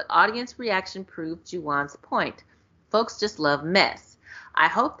episode, but audience reaction proved Juwan's point. Folks just love mess. I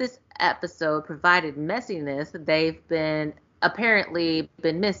hope this episode provided messiness they've apparently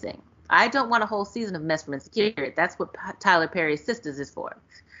been missing. I don't want a whole season of mess from Insecure. That's what Tyler Perry's Sisters is for.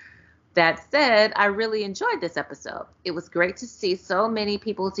 That said, I really enjoyed this episode. It was great to see so many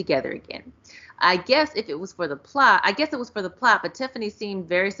people together again. I guess it was for the plot, but Tiffany seemed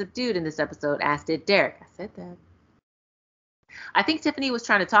very subdued in this episode, as did Derek. I said that. I think Tiffany was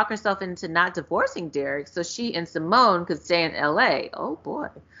trying to talk herself into not divorcing Derek so she and Simone could stay in LA. Oh boy.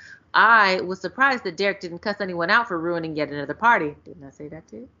 I was surprised that Derek didn't cuss anyone out for ruining yet another party. Didn't I say that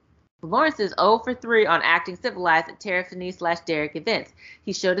too? Lawrence is 0 for 3 on acting civilized at Tiffany/Derek events.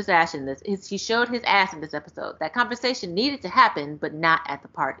 He showed his ass in this. He showed his ass in this episode. That conversation needed to happen, but not at the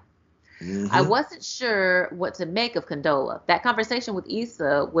party. Mm-hmm. I wasn't sure what to make of Condola. That conversation with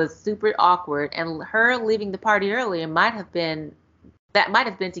Issa was super awkward, and her leaving the party earlier might have been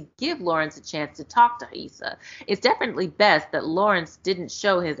to give Lawrence a chance to talk to Issa. It's definitely best that Lawrence didn't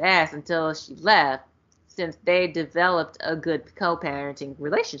show his ass until she left, since they developed a good co-parenting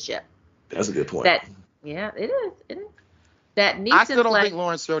relationship. That's a good point. It is. That I still don't think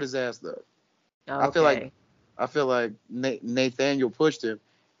Lawrence showed his ass though. Okay. I feel like Nathaniel pushed him,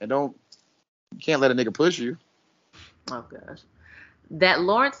 and you can't let a nigga push you. Oh gosh. That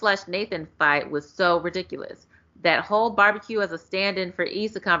Lawrence/Nathan fight was so ridiculous. That whole barbecue as a stand-in for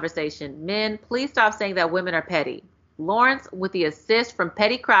Issa conversation. Men, please stop saying that women are petty. Lawrence with the assist from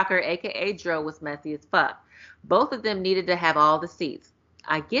Petty Crocker, aka Dro, was messy as fuck. Both of them needed to have all the seats.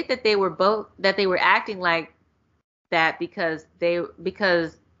 I get that they were acting like that because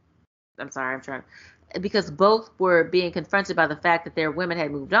both were being confronted by the fact that their women had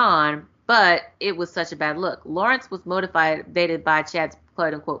moved on, but it was such a bad look. Lawrence was motivated by Chad's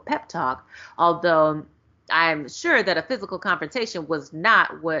quote-unquote pep talk, although I'm sure that a physical confrontation was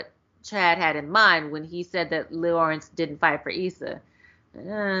not what Chad had in mind when he said that Lawrence didn't fight for Issa.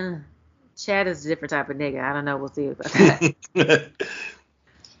 Chad is a different type of nigga. I don't know. We'll see about that.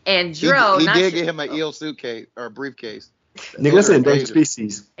 And Dro, he did get him an eel suitcase or a briefcase. Nigga, that's an endangered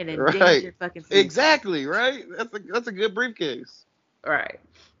species. An endangered fucking species. Exactly, right? That's a good briefcase. Right.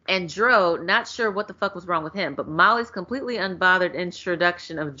 And Dro, not sure what the fuck was wrong with him, but Molly's completely unbothered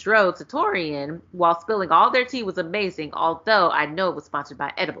introduction of Dro to Torian while spilling all their tea was amazing, although I know it was sponsored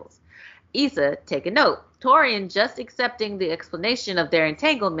by edibles. Issa, take a note. Torian just accepting the explanation of their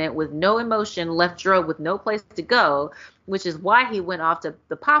entanglement with no emotion left Dro with no place to go, which is why he went off to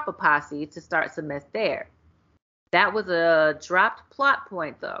the Papa Posse to start some mess there. That was a dropped plot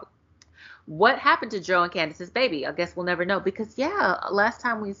point, though. What happened to Dro and Candace's baby? I guess we'll never know because, last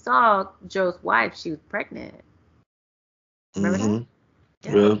time we saw Dro's wife, she was pregnant. Remember that?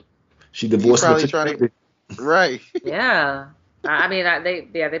 Yeah. Well, she divorced her. Right. Yeah. I mean,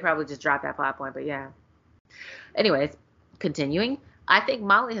 they probably just dropped that plot point, but yeah. Anyways, continuing. I think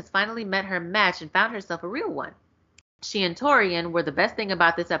Molly has finally met her match and found herself a real one. She and Torian were the best thing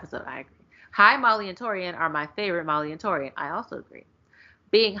about this episode. I agree. Hi, Molly and Torian are my favorite Molly and Torian. I also agree.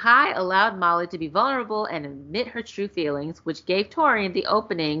 Being high allowed Molly to be vulnerable and admit her true feelings, which gave Torian the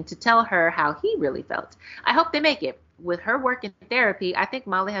opening to tell her how he really felt. I hope they make it. With her work in therapy, I think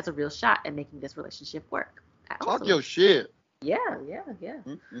Molly has a real shot at making this relationship work. Talk your shit. Yeah.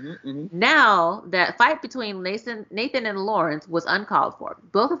 Mm-hmm. Now, that fight between Nathan and Lawrence was uncalled for.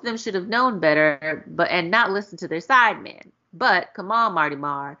 Both of them should have known better and not listened to their side man. But, come on, Marty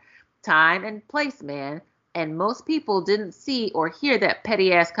Marr. Time and place, man. And most people didn't see or hear that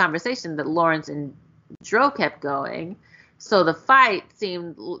petty-ass conversation that Lawrence and Dro kept going. So the fight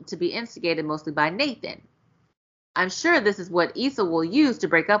seemed to be instigated mostly by Nathan. I'm sure this is what Issa will use to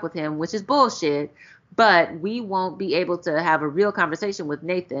break up with him, which is bullshit. But we won't be able to have a real conversation with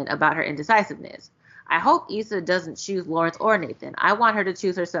Nathan about her indecisiveness. I hope Issa doesn't choose Lawrence or Nathan. I want her to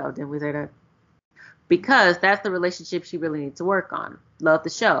choose herself. Didn't we say that? Because that's the relationship she really needs to work on. Love the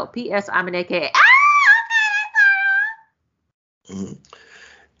show. P.S. I'm an AKA.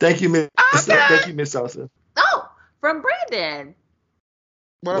 Thank you, Miss. Thank you, Miss Sosa. Oh, from Brandon.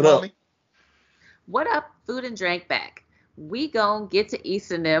 What up, homie? What up, food and drink back? We gon' get to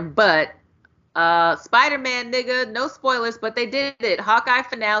Issa and them, but Spider-Man, nigga, no spoilers, but they did it. Hawkeye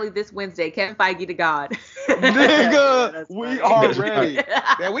finale this Wednesday. Kevin Feige to God. Nigga, we are ready.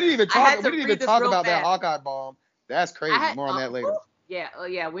 Man, we didn't even talk about that Hawkeye bomb. That's crazy. More on that later.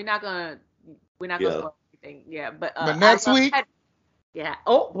 Yeah, we're not gonna spoil anything. Yeah, but next week.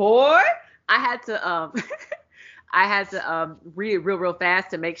 Oh boy, I had to read it real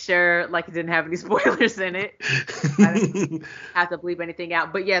fast to make sure like it didn't have any spoilers in it. I didn't have to bleep anything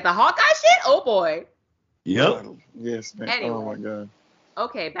out. But yeah, the Hawkeye shit. Oh boy. Yep. Yes, man. Anyway, oh my god.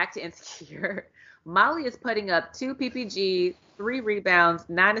 Okay, back to Insecure. Molly is putting up 2 PPG, 3 rebounds,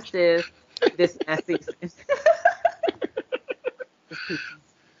 9 assists this last season.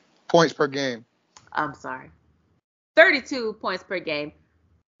 Points per game. I'm sorry. 32 points per game,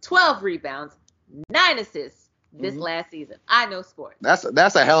 12 rebounds, 9 assists this last season. I know sports.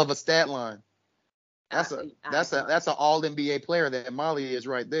 That's a hell of a stat line. That's an all NBA player that Molly is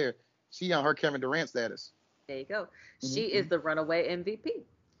right there. She on her Kevin Durant status. There you go. She is the runaway MVP.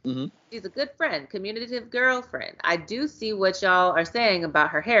 Mm-hmm. She's a good friend, communicative girlfriend. I do see what y'all are saying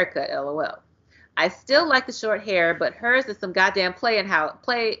about her haircut, LOL. I still like the short hair, but hers is some goddamn play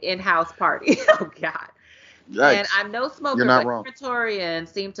in-house party. Oh, God. Yikes. And I'm no smoker, You're not but wrong. Victorian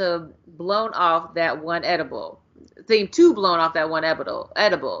seemed to blown off that one edible.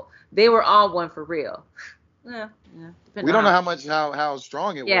 Edible. They were all one for real. Yeah. We don't know how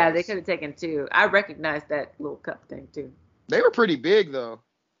strong it was. Yeah, they could have taken 2. I recognize that little cup thing too. They were pretty big though.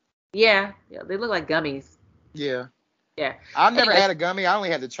 Yeah, they look like gummies. Yeah. Yeah. I've never had a gummy. I only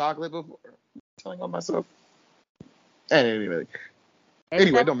had the chocolate before. I'm telling on myself. Anyway,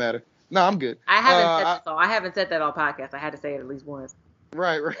 it don't matter. No, I'm good. I haven't said that all podcast. I had to say it at least once.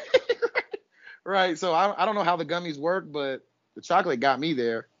 Right. Right. So I don't know how the gummies work, but the chocolate got me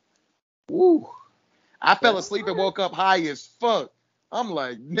there. Woo. I fell asleep and woke up high as fuck. I'm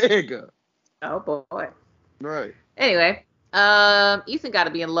like, nigga. Oh boy. Right. Anyway, Ethan got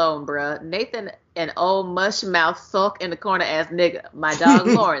to be alone, bruh. Nathan, an old mush mouth sulk in the corner ass nigga. My dog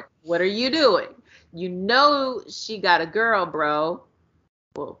Lawrence, what are you doing? You know she got a girl, bro.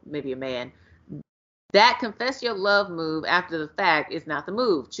 Well, maybe a man. That confess your love move after the fact is not the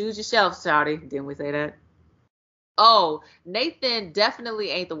move. Choose yourself, shawty. Didn't we say that? Oh, Nathan definitely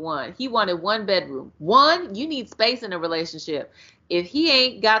ain't the one. He wanted 1 bedroom. 1, you need space in a relationship. If he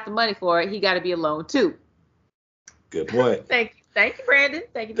ain't got the money for it, he got to be alone too. Good point. Thank you, Brandon.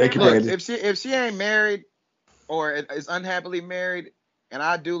 Thank you, Brandon. If she ain't married or is unhappily married, and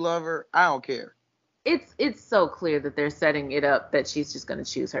I do love her, I don't care. It's so clear that they're setting it up that she's just gonna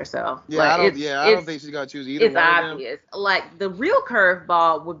choose herself. Yeah, I don't think she's gonna choose either one of them. It's obvious. Like the real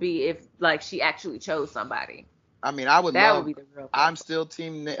curveball would be if like she actually chose somebody. I mean, I would that love. Would be the real I'm still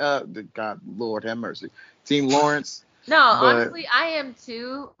team. God, Lord have mercy. Team Lawrence. No, honestly, I am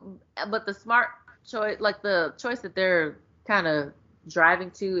too. But the smart choice, like the choice that they're kind of driving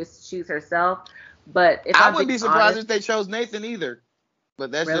to, is to choose herself. But if I I'm wouldn't be surprised honest, if they chose Nathan either.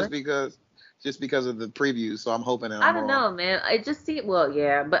 But that's really? just because of the preview. So I'm hoping. I don't know, man. It just seemed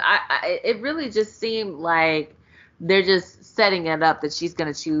yeah, but it really just seemed like they're just setting it up that she's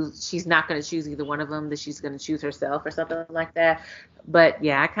not gonna choose either one of them, that she's gonna choose herself or something like that. But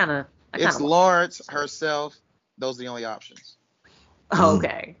yeah, it's Lawrence, herself. Those are the only options.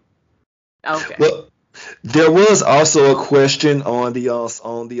 Okay. Well, there was also a question on the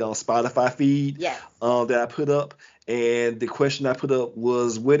Spotify feed that I put up, and the question I put up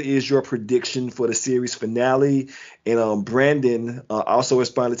was, what is your prediction for the series finale? And Brandon also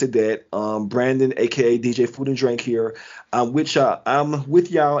responded to that. Brandon, aka DJ Food and Drink here. I'm with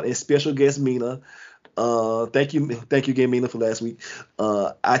y'all and special guest Mina. Thank you again, Mina, for last week.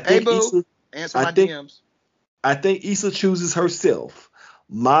 I think Issa, answer my DMs. I think Issa chooses herself.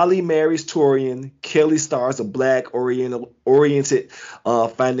 Molly marries Torian. Kelly starts a black-oriented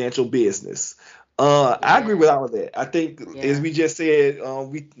financial business. I agree with all of that. I think, as we just said,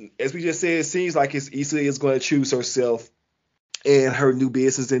 it seems like Issa is going to choose herself and her new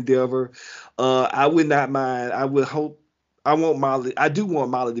business endeavor. I would not mind. I would hope. I want Molly. I do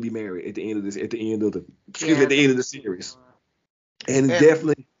want Molly to be married at the end of the series, and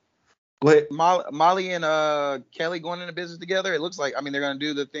definitely. Go ahead. Molly and Kelly going into business together. It looks like, I mean, they're going to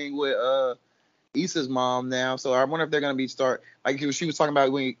do the thing with Issa's mom now. So I wonder if they're going to be she was talking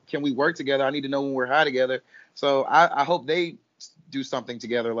about, can we work together? I need to know when we're high together. So I hope they do something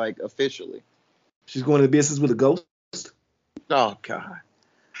together, like officially. She's going into business with a ghost? Oh, God.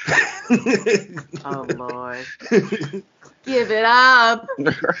 Oh, Lord. Give it up.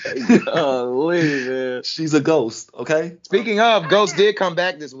 Golly, man. She's a ghost, okay? Speaking of, Ghost did come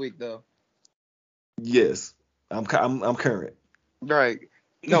back this week, though. Yes, I'm current. Right.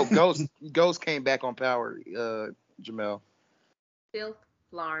 No, Ghost came back on Power, Jamel. Filth,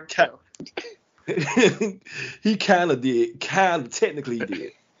 Lauren, He technically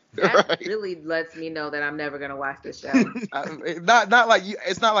did. That really lets me know that I'm never gonna watch this show. Not like you.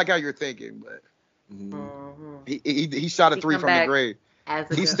 It's not like how you're thinking, but he shot a 3 from the grave. As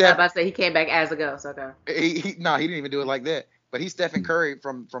a ghost. I was about to say he came back as a ghost. Okay. He didn't even do it like that. But he's Stephen Curry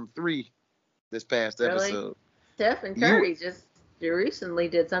from 3 this past episode. Stephen Curry just recently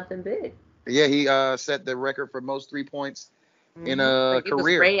did something big. Yeah, he set the record for most 3 points in a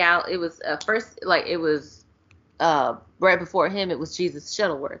career. It was first, like it was right before him. It was Jesus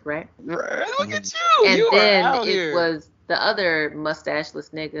Shuttleworth, right? Look at you. And you then are out it here. was the other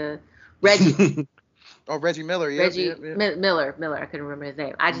mustacheless nigga, Reggie. Oh, Reggie Miller. Yeah, Miller. I couldn't remember his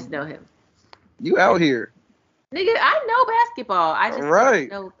name. I just know him. You out here. Nigga, I know basketball. I just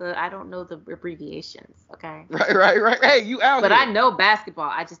don't know the abbreviations, okay? Right. Hey, you out but here. I know basketball.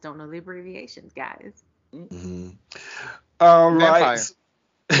 I just don't know the abbreviations, guys. Mm-hmm. All Vampire.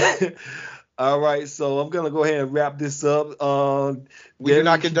 right. All right, so I'm gonna go ahead and wrap this up. We do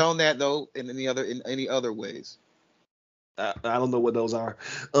not condone that though in any other ways. I don't know what those are.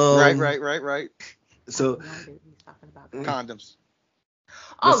 Right. So condoms.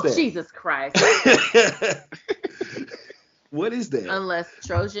 Oh, Jesus Christ. What is that? Unless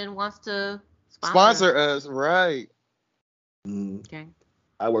Trojan wants to sponsor us, right? Okay.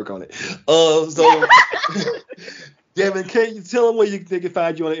 I work on it. So Devin, can you tell them where they can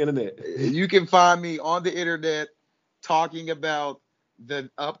find you on the internet? You can find me on the internet talking about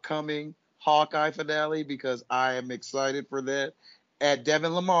the upcoming Hawkeye finale because I am excited for that at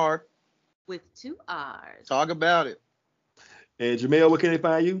Devin Lamar. With 2 R's. Talk about it. And Jamel, where can they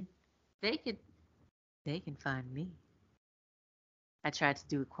find you? They can find me. I tried to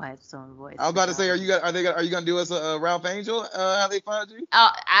do a quiet storm voice. I was about to say, are you gonna do us a Ralph Angel? How they find you? Oh,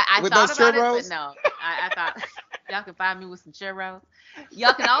 I with thought those about churros? it, but no. I thought y'all can find me with some churros.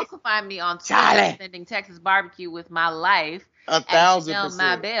 Y'all can also find me on Twitter, Sending Texas Barbecue with my life. 1,000%.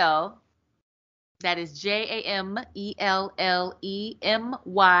 My bell. That is JAMELLEMYBELLE.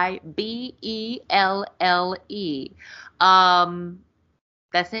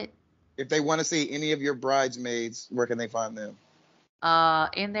 That's it. If they want to see any of your bridesmaids, where can they find them?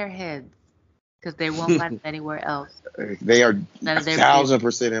 In their heads, because they won't find them anywhere else. They are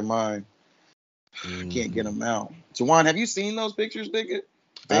 1,000% in mine. I can't get them out. Jawan, have you seen those pictures, nigga?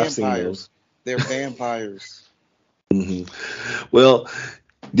 I've seen those. They're vampires. Well,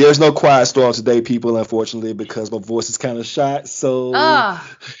 there's no quiet storm today, people, unfortunately, because my voice is kind of shot. So, the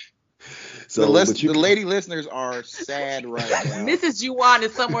lady listeners are sad right now. Mrs. Juwan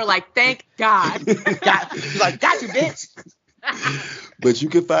is somewhere like, thank God. She's like, got you, bitch. But you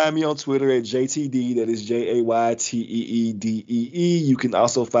can find me on Twitter at JTD. That is JAYTEEDEE. You can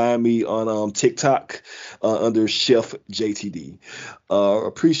also find me on TikTok under Chef JTD.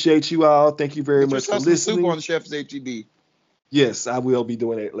 Appreciate you all. Thank you very much for listening. Soup on Chef JTD. Yes, I will be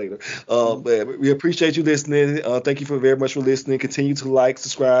doing that later. But we appreciate you listening. Thank you very much for listening. Continue to like,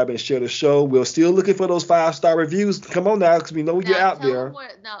 subscribe, and share the show. We're still looking for those 5-star reviews. Come on now, because we know you're out there.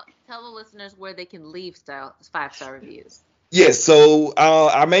 Tell the listeners where they can leave 5-star reviews. Yes, so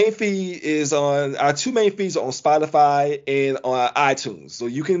our main feed is our 2 main feeds are on Spotify and on iTunes. So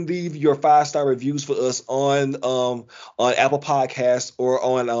you can leave your 5-star reviews for us on Apple Podcasts or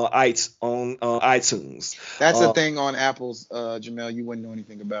on iTunes. That's the thing on Apple's, Jamel. You wouldn't know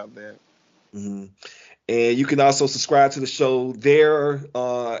anything about that. Mm-hmm. And you can also subscribe to the show there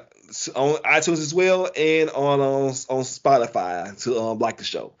on iTunes as well and on Spotify to like the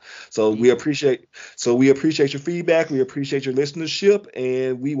show. So we appreciate your feedback. We appreciate your listenership,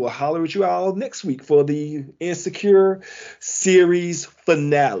 and we will holler at you all next week for the Insecure series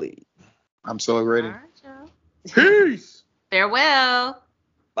finale. I'm so ready. All right, y'all. Peace. Farewell.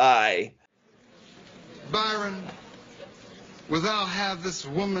 Bye. Byron, wilt thou have this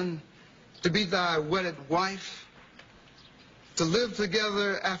woman to be thy wedded wife, to live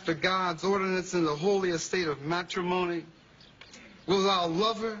together after God's ordinance in the holy estate of matrimony? Wilt thou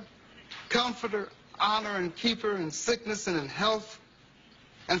love her, comfort her, honor and keep her in sickness and in health,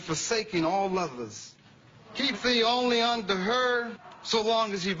 and forsaking all others, keep thee only unto her, so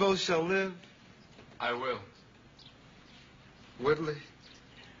long as ye both shall live? I will. Whitley,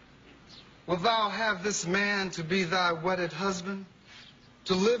 wilt thou have this man to be thy wedded husband,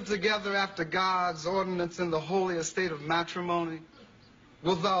 to live together after God's ordinance in the holy estate of matrimony?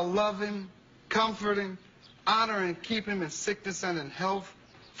 Wilt thou love him, comfort him, honor and keep him in sickness and in health,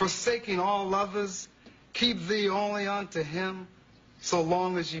 forsaking all others, keep thee only unto him, so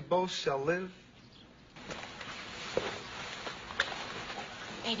long as ye both shall live?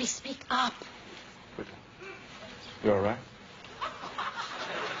 Baby, speak up. You all right?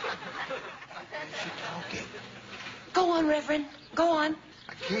 Go on, Reverend. Go on.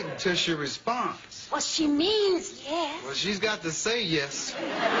 I can't until she responds. Well, she means yes. Well, she's got to say yes.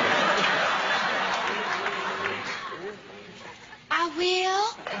 I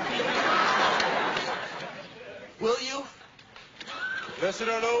will. Will you? Blessed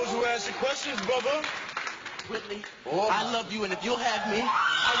are those who ask the questions, brother. Whitley, I love you, and if you'll have me,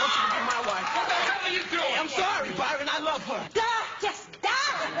 I want you to be my wife. What the hell are you doing? Hey, I'm sorry, Byron. I love her. Just die.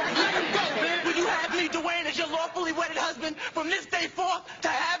 Let him go, man. Will you have me, Dwayne, as your lawfully wedded husband from this day forth to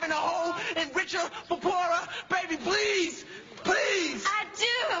having a whole and richer